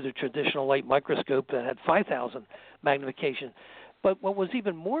opposed to the traditional light microscope that had 5,000 magnification. But what was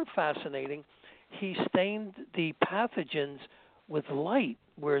even more fascinating, he stained the pathogens with light,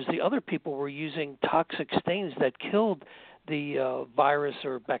 whereas the other people were using toxic stains that killed the virus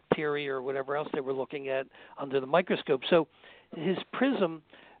or bacteria or whatever else they were looking at under the microscope. So his prism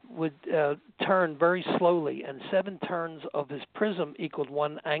would turn very slowly, and 7 turns of his prism equaled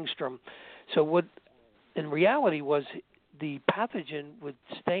 1 angstrom. So what in reality was the pathogen would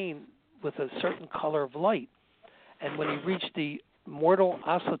stain with a certain color of light. And when he reached the mortal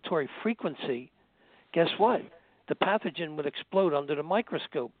oscillatory frequency, guess what? The pathogen would explode under the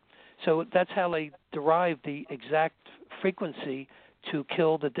microscope. So that's how they derived the exact frequency to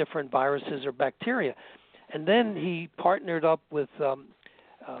kill the different viruses or bacteria. And then he partnered up with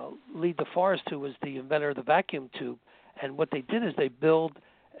Lee DeForest, who was the inventor of the vacuum tube. And what they did is they built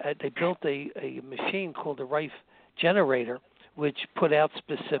a machine called a Rife generator, which put out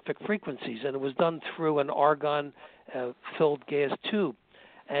specific frequencies. And it was done through an argon-filled gas tube.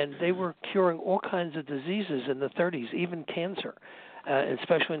 And they were curing all kinds of diseases in the 30s, even cancer, and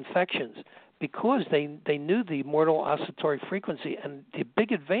special infections, because they knew the mortal oscillatory frequency. And the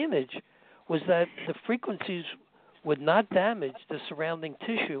big advantage was that the frequencies would not damage the surrounding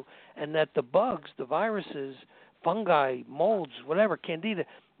tissue, and that the bugs, the viruses, fungi, molds, whatever, candida,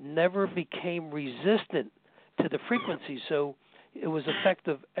 never became resistant to the frequency. So it was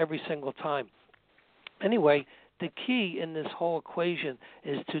effective every single time. Anyway, the key in this whole equation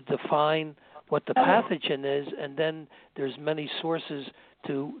is to define what the pathogen is, and then there's many sources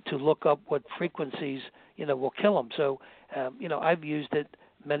to look up what frequencies will kill them. So I've used it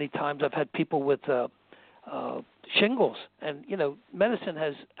many times. I've had people with shingles, and medicine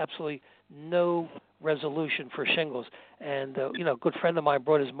has absolutely no resolution for shingles. And a good friend of mine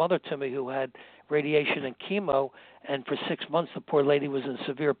brought his mother to me who had radiation and chemo, and for 6 months the poor lady was in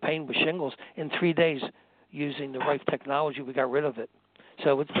severe pain with shingles. In 3 days, using the Rife technology, we got rid of it.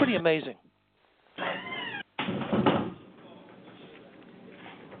 So it's pretty amazing.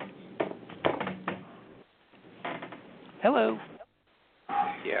 Hello.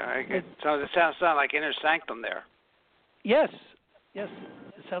 Yeah, it sounds like Inner Sanctum there. Yes. It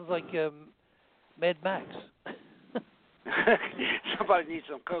sounds like Mad Max. Somebody needs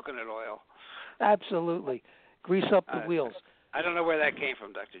some coconut oil. Absolutely. Grease up the wheels. I don't know where that came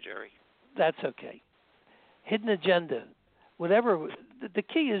from, Dr. Jerry. That's okay. Hidden agenda. Whatever. The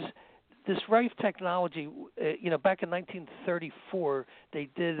key is this Rife technology. Back in 1934, they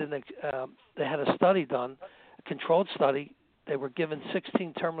had a study done, a controlled study. They were given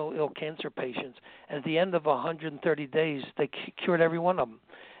 16 terminal ill cancer patients, and at the end of 130 days, they cured every one of them.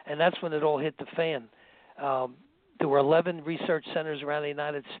 And that's when it all hit the fan. There were 11 research centers around the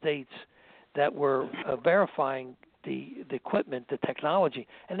United States that were verifying the equipment, the technology,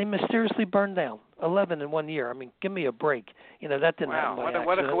 and they mysteriously burned down. 11 in 1 year. I mean, give me a break. That didn't happen by accident.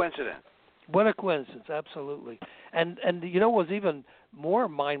 What a coincidence. What a coincidence, absolutely. And what was even more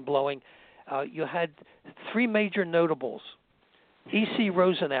mind-blowing, you had 3 major notables. E.C.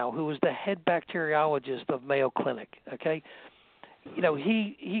 Rosenau, who was the head bacteriologist of Mayo Clinic, okay?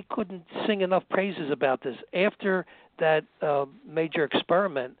 He couldn't sing enough praises about this. After that major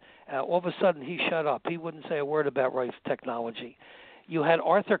experiment, all of a sudden he shut up. He wouldn't say a word about Rife technology. You had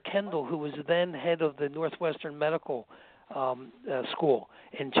Arthur Kendall, who was then head of the Northwestern Medical School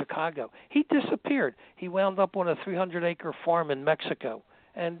in Chicago. He disappeared. He wound up on a 300-acre farm in Mexico,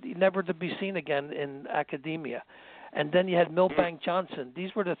 and never to be seen again in academia. And then you had Milbank Johnson.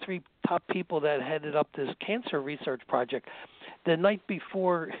 These were the 3 top people that headed up this cancer research project. The night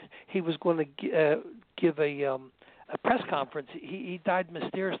before he was going to give a press conference, he died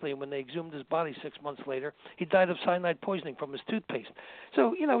mysteriously. And when they exhumed his body 6 months later, he died of cyanide poisoning from his toothpaste.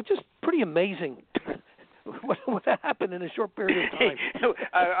 So, just pretty amazing what happened in a short period of time.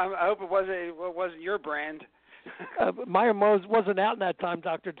 I hope it wasn't your brand. Meyer-Mose wasn't out in that time,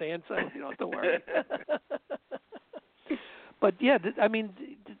 Dr. Dan, so you don't have to worry. But, yeah,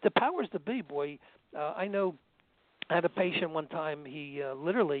 the powers that be, boy. I know I had a patient one time, he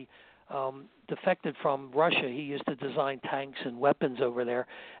literally defected from Russia. He used to design tanks and weapons over there.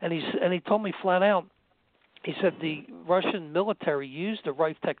 And he told me flat out, he said the Russian military used the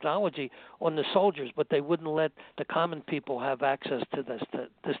Rife technology on the soldiers, but they wouldn't let the common people have access to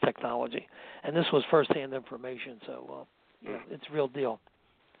this technology. And this was firsthand information, so it's real deal.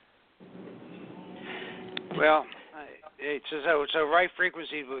 Well, so Rife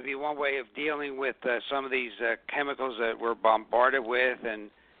frequencies would be one way of dealing with some of these chemicals that we're bombarded with, and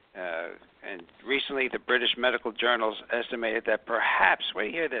recently the British Medical Journals estimated that perhaps,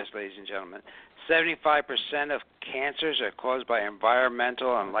 wait, hear this, ladies and gentlemen, 75% of cancers are caused by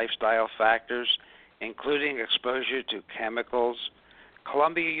environmental and lifestyle factors, including exposure to chemicals.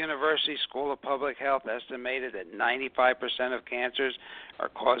 Columbia University School of Public Health estimated that 95% of cancers are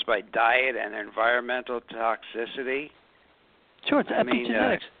caused by diet and environmental toxicity. Sure, it's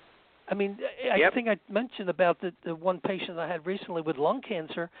epigenetics. Yep. I think I mentioned about the one patient I had recently with lung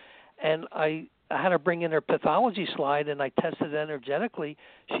cancer, and I had her bring in her pathology slide, and I tested energetically.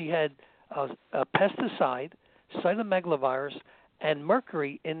 She had a pesticide, cytomegalovirus, and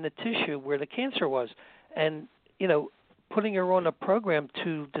mercury in the tissue where the cancer was. And, putting her on a program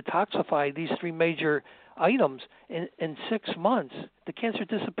to detoxify these three major items in 6 months, the cancer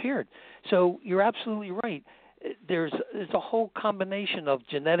disappeared. So you're absolutely right. There's a whole combination of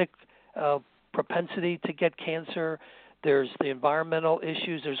genetic propensity to get cancer. There's the environmental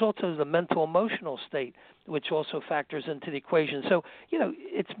issues. There's also the mental emotional state, which also factors into the equation. So,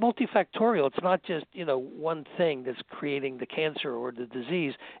 it's multifactorial. It's not just, one thing that's creating the cancer or the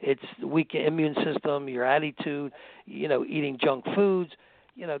disease. It's the weak immune system, your attitude, eating junk foods,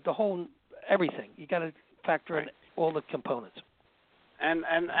 the whole everything. You got to factor in all the components. And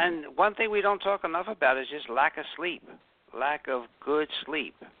one thing we don't talk enough about is just lack of sleep, lack of good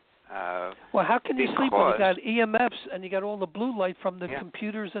sleep. Well, how can you sleep when you got EMFs and you got all the blue light from the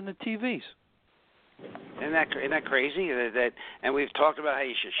computers and the TVs? Isn't that crazy? And we've talked about how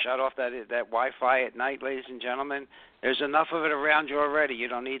you should shut off that Wi-Fi at night, ladies and gentlemen. There's enough of it around you already. You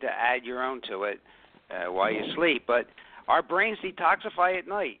don't need to add your own to it while you sleep. But our brains detoxify at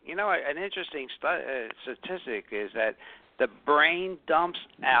night. An interesting statistic is that the brain dumps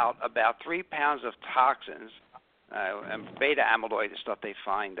out about 3 pounds of toxins. And beta amyloid is stuff they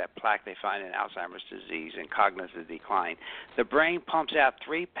find, that plaque they find in Alzheimer's disease and cognitive decline. The brain pumps out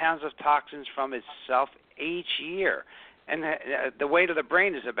 3 pounds of toxins from itself each year, and the weight of the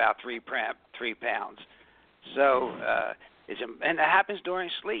brain is about 3 pounds. So, and it happens during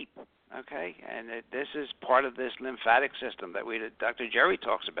sleep. Okay, and this is part of this lymphatic system that Dr. Jerry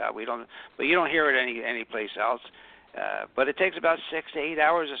talks about. But you don't hear it any place else. But it takes about 6 to 8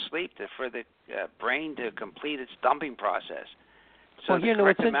 hours of sleep for the brain to complete its dumping process. So the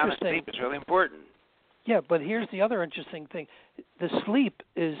correct amount of sleep is really important. Yeah, but here's the other interesting thing. The sleep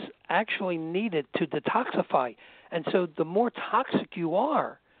is actually needed to detoxify. And so the more toxic you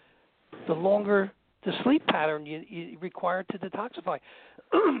are, the longer the sleep pattern you require to detoxify.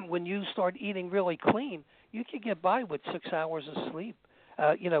 When you start eating really clean, you can get by with 6 hours of sleep.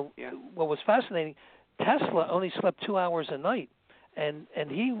 What was fascinating, Tesla only slept 2 hours a night, and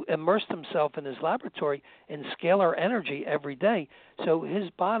he immersed himself in his laboratory in scalar energy every day. So his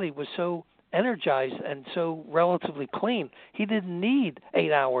body was so energized and so relatively clean, he didn't need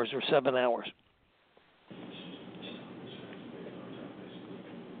 8 hours or 7 hours.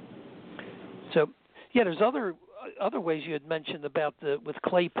 So, there's other ways you had mentioned about with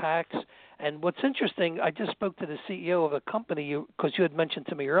clay packs. And what's interesting, I just spoke to the CEO of a company, because you had mentioned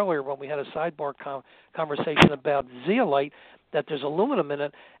to me earlier when we had a sidebar conversation about zeolite, that there's aluminum in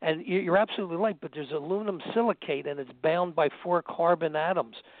it. And you're absolutely right, but there's aluminum silicate, and it's bound by 4 carbon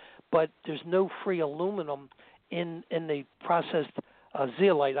atoms. But there's no free aluminum in the processed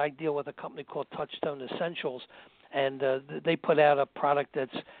zeolite. I deal with a company called Touchstone Essentials, and they put out a product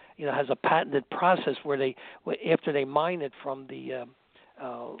that's has a patented process where after they mine it from the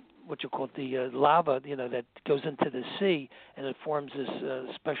the lava, that goes into the sea, and it forms this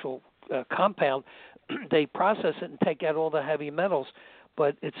special compound. They process it and take out all the heavy metals,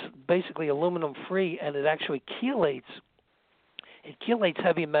 but it's basically aluminum free, and it actually chelates. It chelates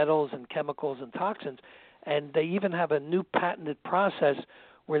heavy metals and chemicals and toxins, and they even have a new patented process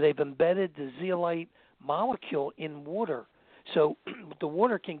where they've embedded the zeolite molecule in water. So the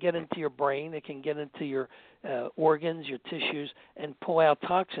water can get into your brain, it can get into your organs, your tissues, and pull out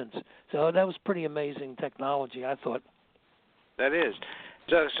toxins. So that was pretty amazing technology, I thought. That is.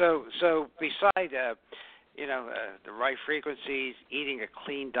 So beside the right frequencies, eating a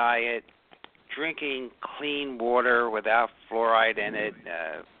clean diet, drinking clean water without fluoride in it,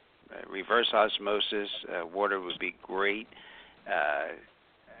 reverse osmosis water would be great,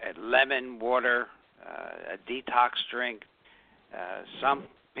 lemon water, a detox drink. Some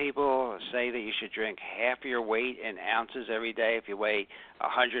people say that you should drink half your weight in ounces every day. If you weigh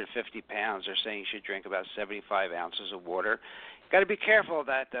 150 pounds, they're saying you should drink about 75 ounces of water. Got to be careful of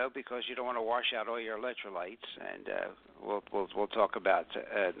that, though, because you don't want to wash out all your electrolytes. And we'll talk about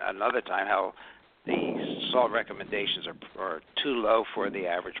another time how the salt recommendations are too low for the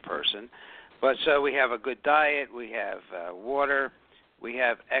average person. But so we have a good diet, we have water, we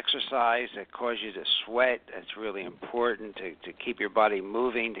have exercise that causes you to sweat. That's really important to keep your body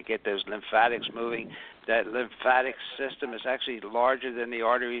moving, to get those lymphatics moving. That lymphatic system is actually larger than the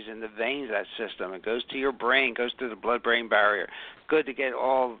arteries and the veins of that system. It goes to your brain, goes through the blood-brain barrier. Good to get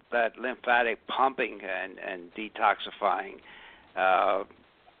all that lymphatic pumping and detoxifying.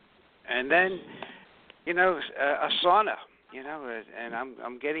 And then, a sauna. And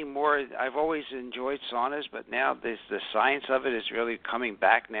I'm getting more. I've always enjoyed saunas, but now the science of it is really coming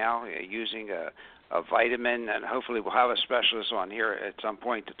back now, using a vitamin, and hopefully we'll have a specialist on here at some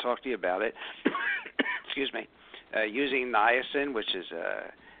point to talk to you about it. Excuse me. Using niacin, which is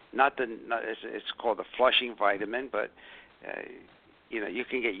it's called a flushing vitamin, but you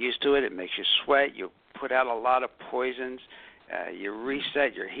can get used to it. It makes you sweat. You put out a lot of poisons. You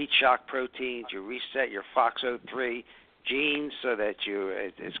reset your heat shock proteins. You reset your FOXO3 genes so that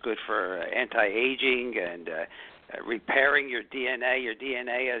it's good for anti-aging and repairing your DNA. Your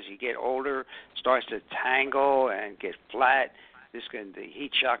DNA, as you get older, starts to tangle and get flat. The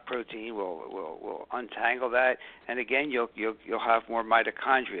heat shock protein will untangle that, and again you'll have more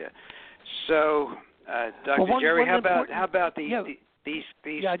mitochondria. So, Dr. Jerry, how about these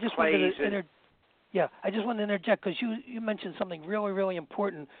I just clays? I just wanted to interject because you mentioned something really, really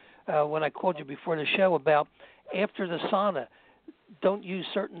important when I called you before the show about after the sauna, don't use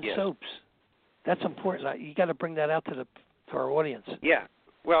certain soaps. That's important. You got to bring that out to our audience. Yeah.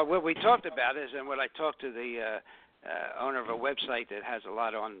 Well, what we talked about is, and what I talked to the owner of a website that has a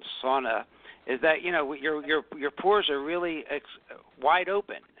lot on sauna, is that your pores are really wide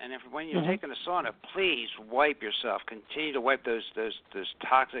open, and when you're taking a sauna, please wipe yourself. Continue to wipe those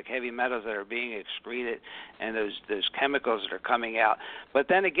toxic heavy metals that are being excreted and those chemicals that are coming out. But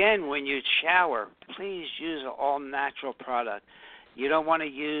then again, when you shower, please use an all natural product. You don't want to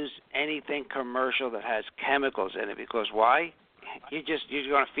use anything commercial that has chemicals in it, because why? You're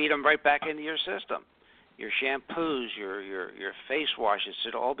going to feed them right back into your system. Your shampoos, your face washes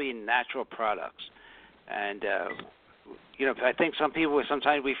should all be natural products. And, I think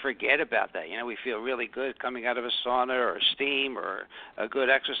sometimes we forget about that. We feel really good coming out of a sauna or a steam or a good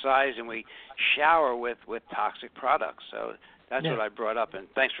exercise, and we shower with toxic products. So that's what I brought up, and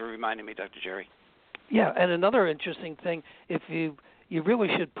thanks for reminding me, Dr. Jerry. Yeah, and another interesting thing, if you really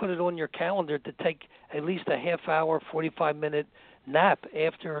should put it on your calendar to take at least a half hour, 45-minute nap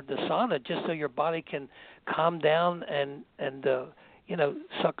after the sauna, just so your body can calm down and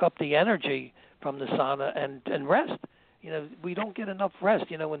suck up the energy from the sauna and rest. We don't get enough rest.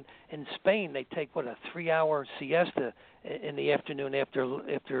 In Spain they take a 3-hour siesta in the afternoon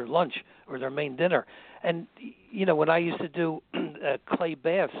after lunch or their main dinner. And when I used to do clay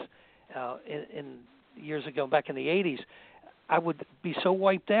baths in years ago, back in the 80s, I would be so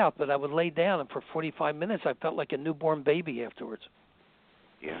wiped out that I would lay down, and for 45 minutes I felt like a newborn baby afterwards.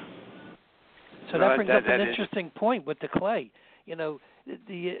 Yeah. So that brings up an interesting point with the clay.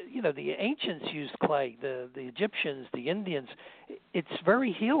 The ancients used clay, the Egyptians, the Indians. It's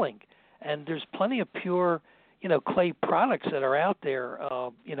very healing, and there's plenty of pure, clay products that are out there.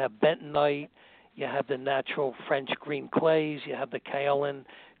 You have bentonite, you have the natural French green clays, you have the kaolin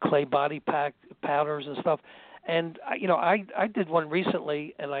clay body powders and stuff. And I did one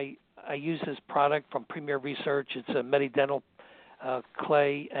recently, and I used this product from Premier Research. It's a Medidental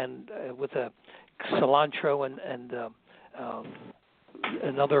clay and with a cilantro and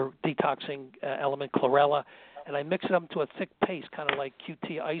another detoxing element, chlorella, and I mix it up into a thick paste, kind of like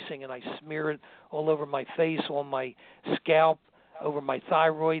QT icing, and I smear it all over my face, on my scalp, over my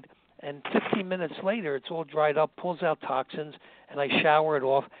thyroid, and 15 minutes later it's all dried up, pulls out toxins, and I shower it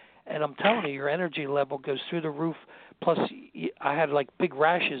off. And I'm telling you, your energy level goes through the roof. Plus, I had like big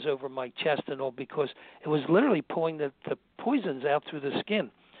rashes over my chest and all, because it was literally pulling the poisons out through the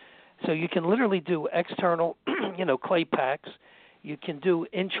skin. So you can literally do external, clay packs. You can do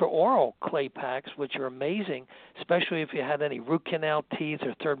intraoral clay packs, which are amazing, especially if you had any root canal teeth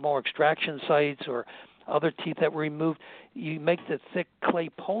or third molar extraction sites or other teeth that were removed. You make the thick clay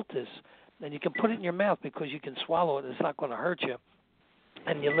poultice and you can put it in your mouth because you can swallow it. It's not going to hurt you.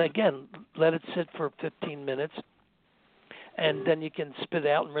 And you let it sit for 15 minutes, and then you can spit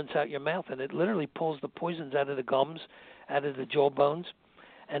it out and rinse out your mouth, and it literally pulls the poisons out of the gums, out of the jaw bones,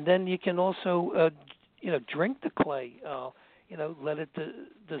 and then you can also, drink the clay. Let it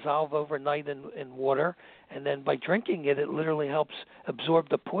dissolve overnight in water, and then by drinking it, it literally helps absorb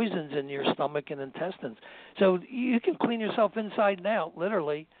the poisons in your stomach and intestines. So you can clean yourself inside and out,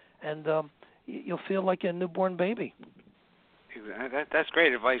 literally, and you'll feel like a newborn baby. That's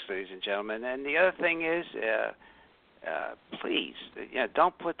great advice, ladies and gentlemen. And the other thing is, please,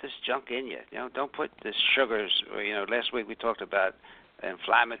 don't put this junk in you. Don't put this sugars. Last week we talked about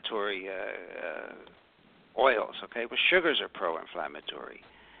inflammatory oils. Okay, well, sugars are pro-inflammatory,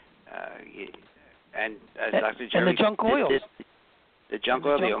 and as Dr. Jerry, and the junk oils. The junk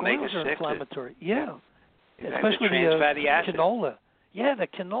oil, the omega-6 are inflammatory. Yeah, exactly. Especially the trans fatty acid. Canola. Yeah, the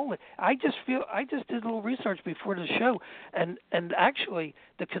canola. I just did a little research before the show, and actually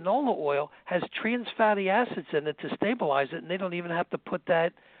the canola oil has trans fatty acids in it to stabilize it, and they don't even have to put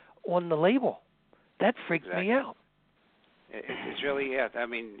that on the label. That freaked me out. It's really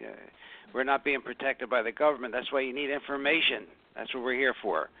we're not being protected by the government. That's why you need information. That's what we're here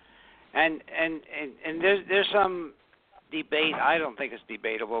for. And there's some debate. I don't think it's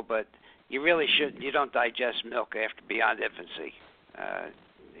debatable, but you really shouldn't. You don't digest milk after beyond infancy.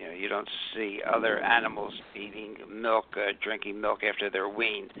 You don't see other animals eating milk, drinking milk after they're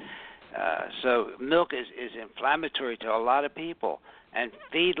weaned. So milk is inflammatory to a lot of people. And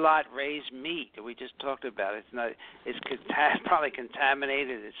feedlot raised meat, we just talked about, it's probably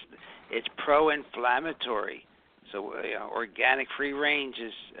contaminated. It's pro-inflammatory. So organic free range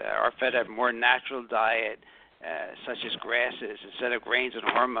are fed a more natural diet, such as grasses instead of grains and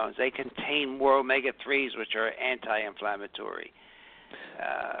hormones. They contain more omega-3s, which are anti-inflammatory.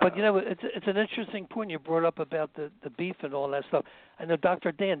 But it's an interesting point you brought up about the beef and all that stuff. I know,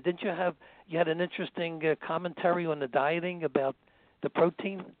 Dr. Dan, you had an interesting commentary on the dieting about the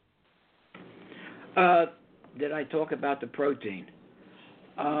protein? Did I talk about the protein?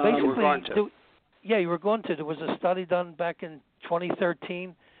 Basically, we're going to. You were going to. There was a study done back in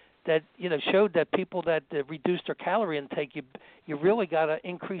 2013 that showed that people that reduced their calorie intake, you really got to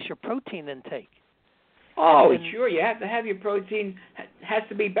increase your protein intake. Oh, sure. You have to have your protein. Has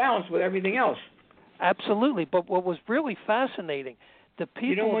to be balanced with everything else. Absolutely. But what was really fascinating, the people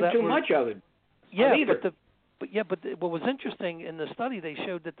you don't want that too were, much of it. Yeah, either. But what was interesting in the study, they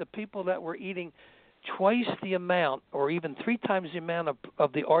showed that the people that were eating twice the amount or even 3 times the amount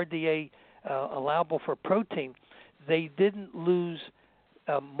of the RDA allowable for protein, they didn't lose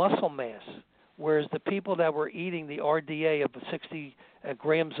muscle mass, whereas the people that were eating the RDA of 60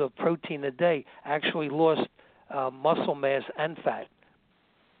 grams of protein a day actually lost muscle mass and fat.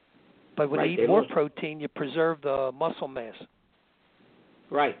 But when you eat more protein, you preserve the muscle mass.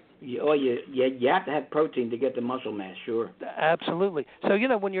 Right. You have to have protein to get the muscle mass, sure. Absolutely. So,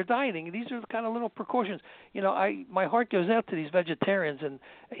 when you're dieting, these are the kind of little precautions. My heart goes out to these vegetarians, and,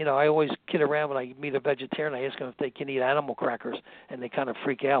 I always kid around when I meet a vegetarian. I ask them if they can eat animal crackers, and they kind of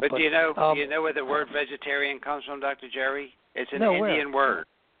freak out. But do you know where the word vegetarian comes from, Dr. Jerry? It's an Indian word.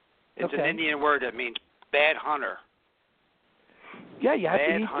 It's an Indian word that means bad hunter. Yeah, you have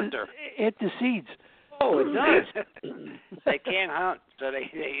to eat the seeds. Oh, it does. They can't hunt, so they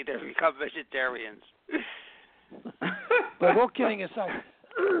become vegetarians. But all kidding aside,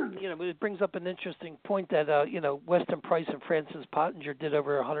 it brings up an interesting point that Weston Price and Francis Pottinger did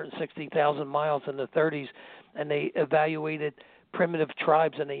over 160,000 miles in the 30s, and they evaluated primitive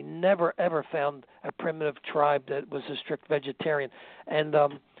tribes, and they never ever found a primitive tribe that was a strict vegetarian. And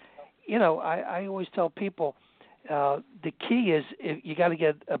I always tell people the key is you got to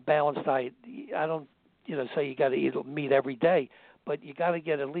get a balanced diet. I don't say you got to eat meat every day, but you got to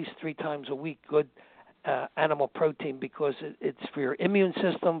get at least 3 times a week good animal protein because it's for your immune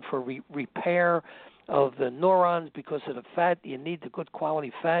system, for repair of the neurons, because of the fat. You need the good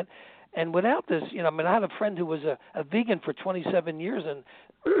quality fat. And without this, I had a friend who was a vegan for 27 years, and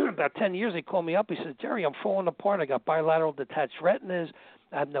about 10 years he called me up. He said, Jerry, I'm falling apart. I got bilateral detached retinas.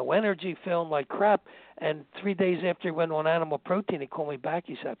 I have no energy, feeling like crap. And 3 days after he went on animal protein, he called me back.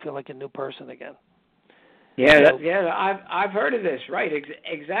 He said, I feel like a new person again. Yeah, I've heard of this. Right,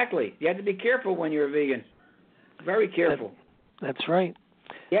 exactly. You have to be careful when you're a vegan. Very careful. That's right.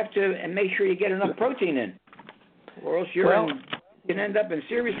 You have to make sure you get enough protein in, or else you can end up in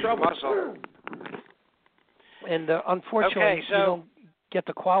serious trouble. And unfortunately, you don't get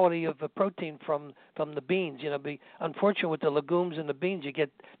the quality of the protein from the beans. Unfortunately, with the legumes and the beans, you get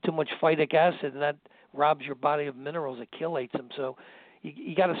too much phytic acid, and that robs your body of minerals. It chelates them. So,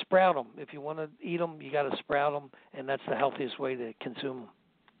 you got to sprout them. If you want to eat them, you got to sprout them, and that's the healthiest way to consume them.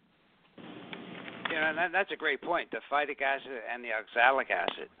 Yeah, and that's a great point. The phytic acid and the oxalic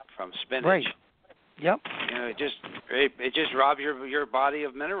acid from spinach. Right. Yep. You know, it just robs your body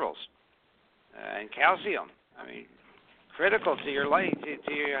of minerals and calcium. I mean, critical to your life,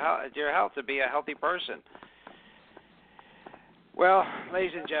 to your health, to be a healthy person. Well,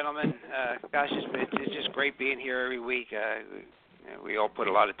 ladies and gentlemen, gosh, it's just great being here every week. We all put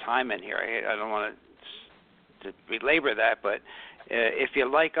a lot of time in here. I don't want to belabor that, but if you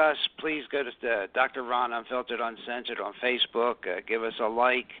like us, please go to Dr. Ron Unfiltered Uncensored on Facebook. Give us a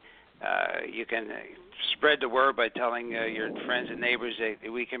like. You can spread the word by telling your friends and neighbors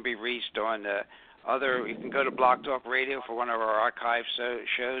that we can be reached on you can go to Blog Talk Radio for one of our archive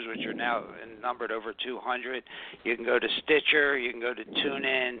shows, which are now numbered over 200. You can go to Stitcher. You can go to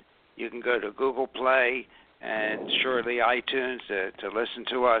TuneIn. You can go to Google Play and shortly iTunes to listen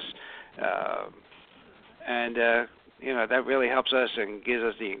to us. You know, that really helps us and gives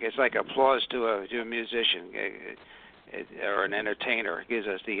us it's like applause to a musician or an entertainer. It gives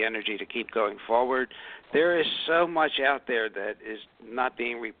us the energy to keep going forward. There is so much out there that is not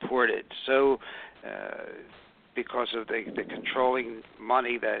being reported. Because of the controlling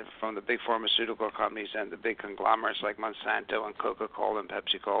money that from the big pharmaceutical companies and the big conglomerates like Monsanto and Coca-Cola and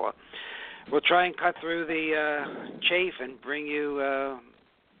Pepsi-Cola. We'll try and cut through the chafe and bring you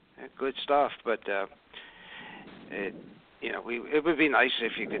good stuff, but it would be nice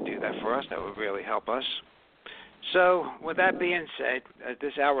if you could do that for us. That would really help us. So, with that being said,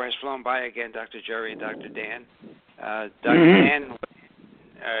 this hour has flown by again, Dr. Jerry and Dr. Dan. Dr. Dan,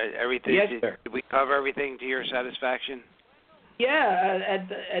 everything? Yes, sir. Did we cover everything to your satisfaction? Yeah,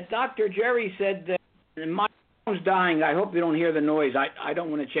 Dr. Jerry said my phone's dying. I hope you don't hear the noise. I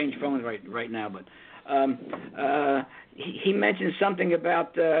don't want to change phones right now, but he mentioned something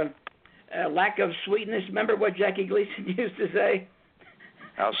about lack of sweetness. Remember what Jackie Gleason used to say?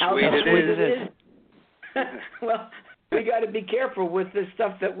 How sweet it is. Well, we got to be careful with this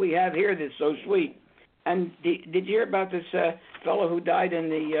stuff that we have here that's so sweet. And did you hear about this fellow who died in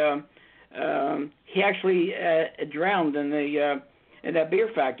the? He actually drowned in that beer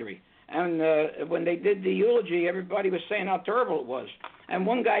factory. And when they did the eulogy, everybody was saying how terrible it was. And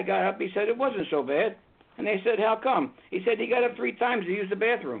one guy got up. He said it wasn't so bad. And they said, "How come?" He said he got up 3 times to use the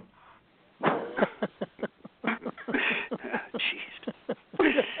bathroom.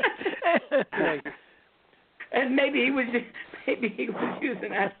 Jeez. And maybe he was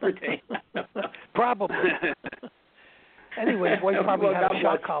using aspartame. Probably. Anyway, his wife probably had a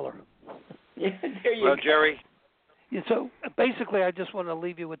shock collar. Yeah, there you go. Well, Jerry. Yeah, so basically, I just want to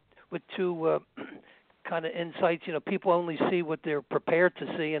leave you with 2 kind of insights. You know, people only see what they're prepared to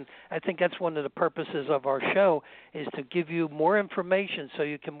see, and I think that's one of the purposes of our show is to give you more information so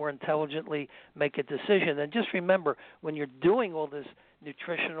you can more intelligently make a decision. And just remember, when you're doing all this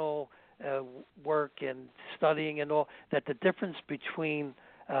nutritional work and studying and all, that the difference between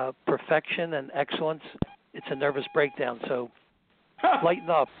perfection and excellence, it's a nervous breakdown. So lighten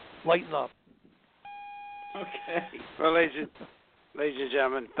up. Okay. Well, ladies and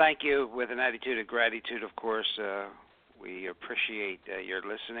gentlemen, thank you with an attitude of gratitude, of course. We appreciate your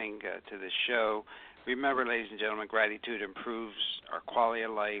listening to this show. Remember, ladies and gentlemen, gratitude improves our quality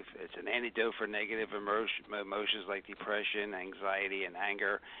of life. It's an antidote for negative emotions like depression, anxiety, and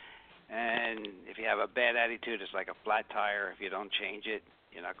anger. And if you have a bad attitude, it's like a flat tire. If you don't change it,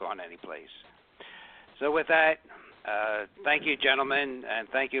 you're not going anyplace. So with that, thank you, gentlemen, and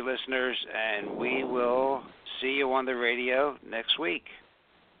thank you, listeners, and we will see you on the radio next week.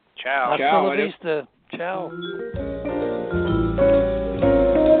 Ciao. Hasta la vista. Ciao.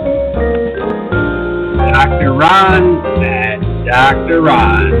 Dr. Ron and Dr.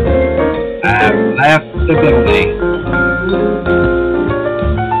 Ron have left the building.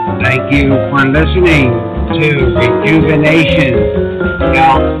 Thank you for listening to Rejuvenation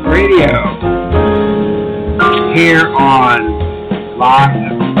Health Radio here on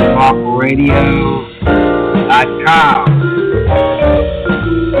blogtalkradio.com.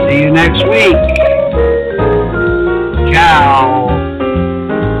 See you next week.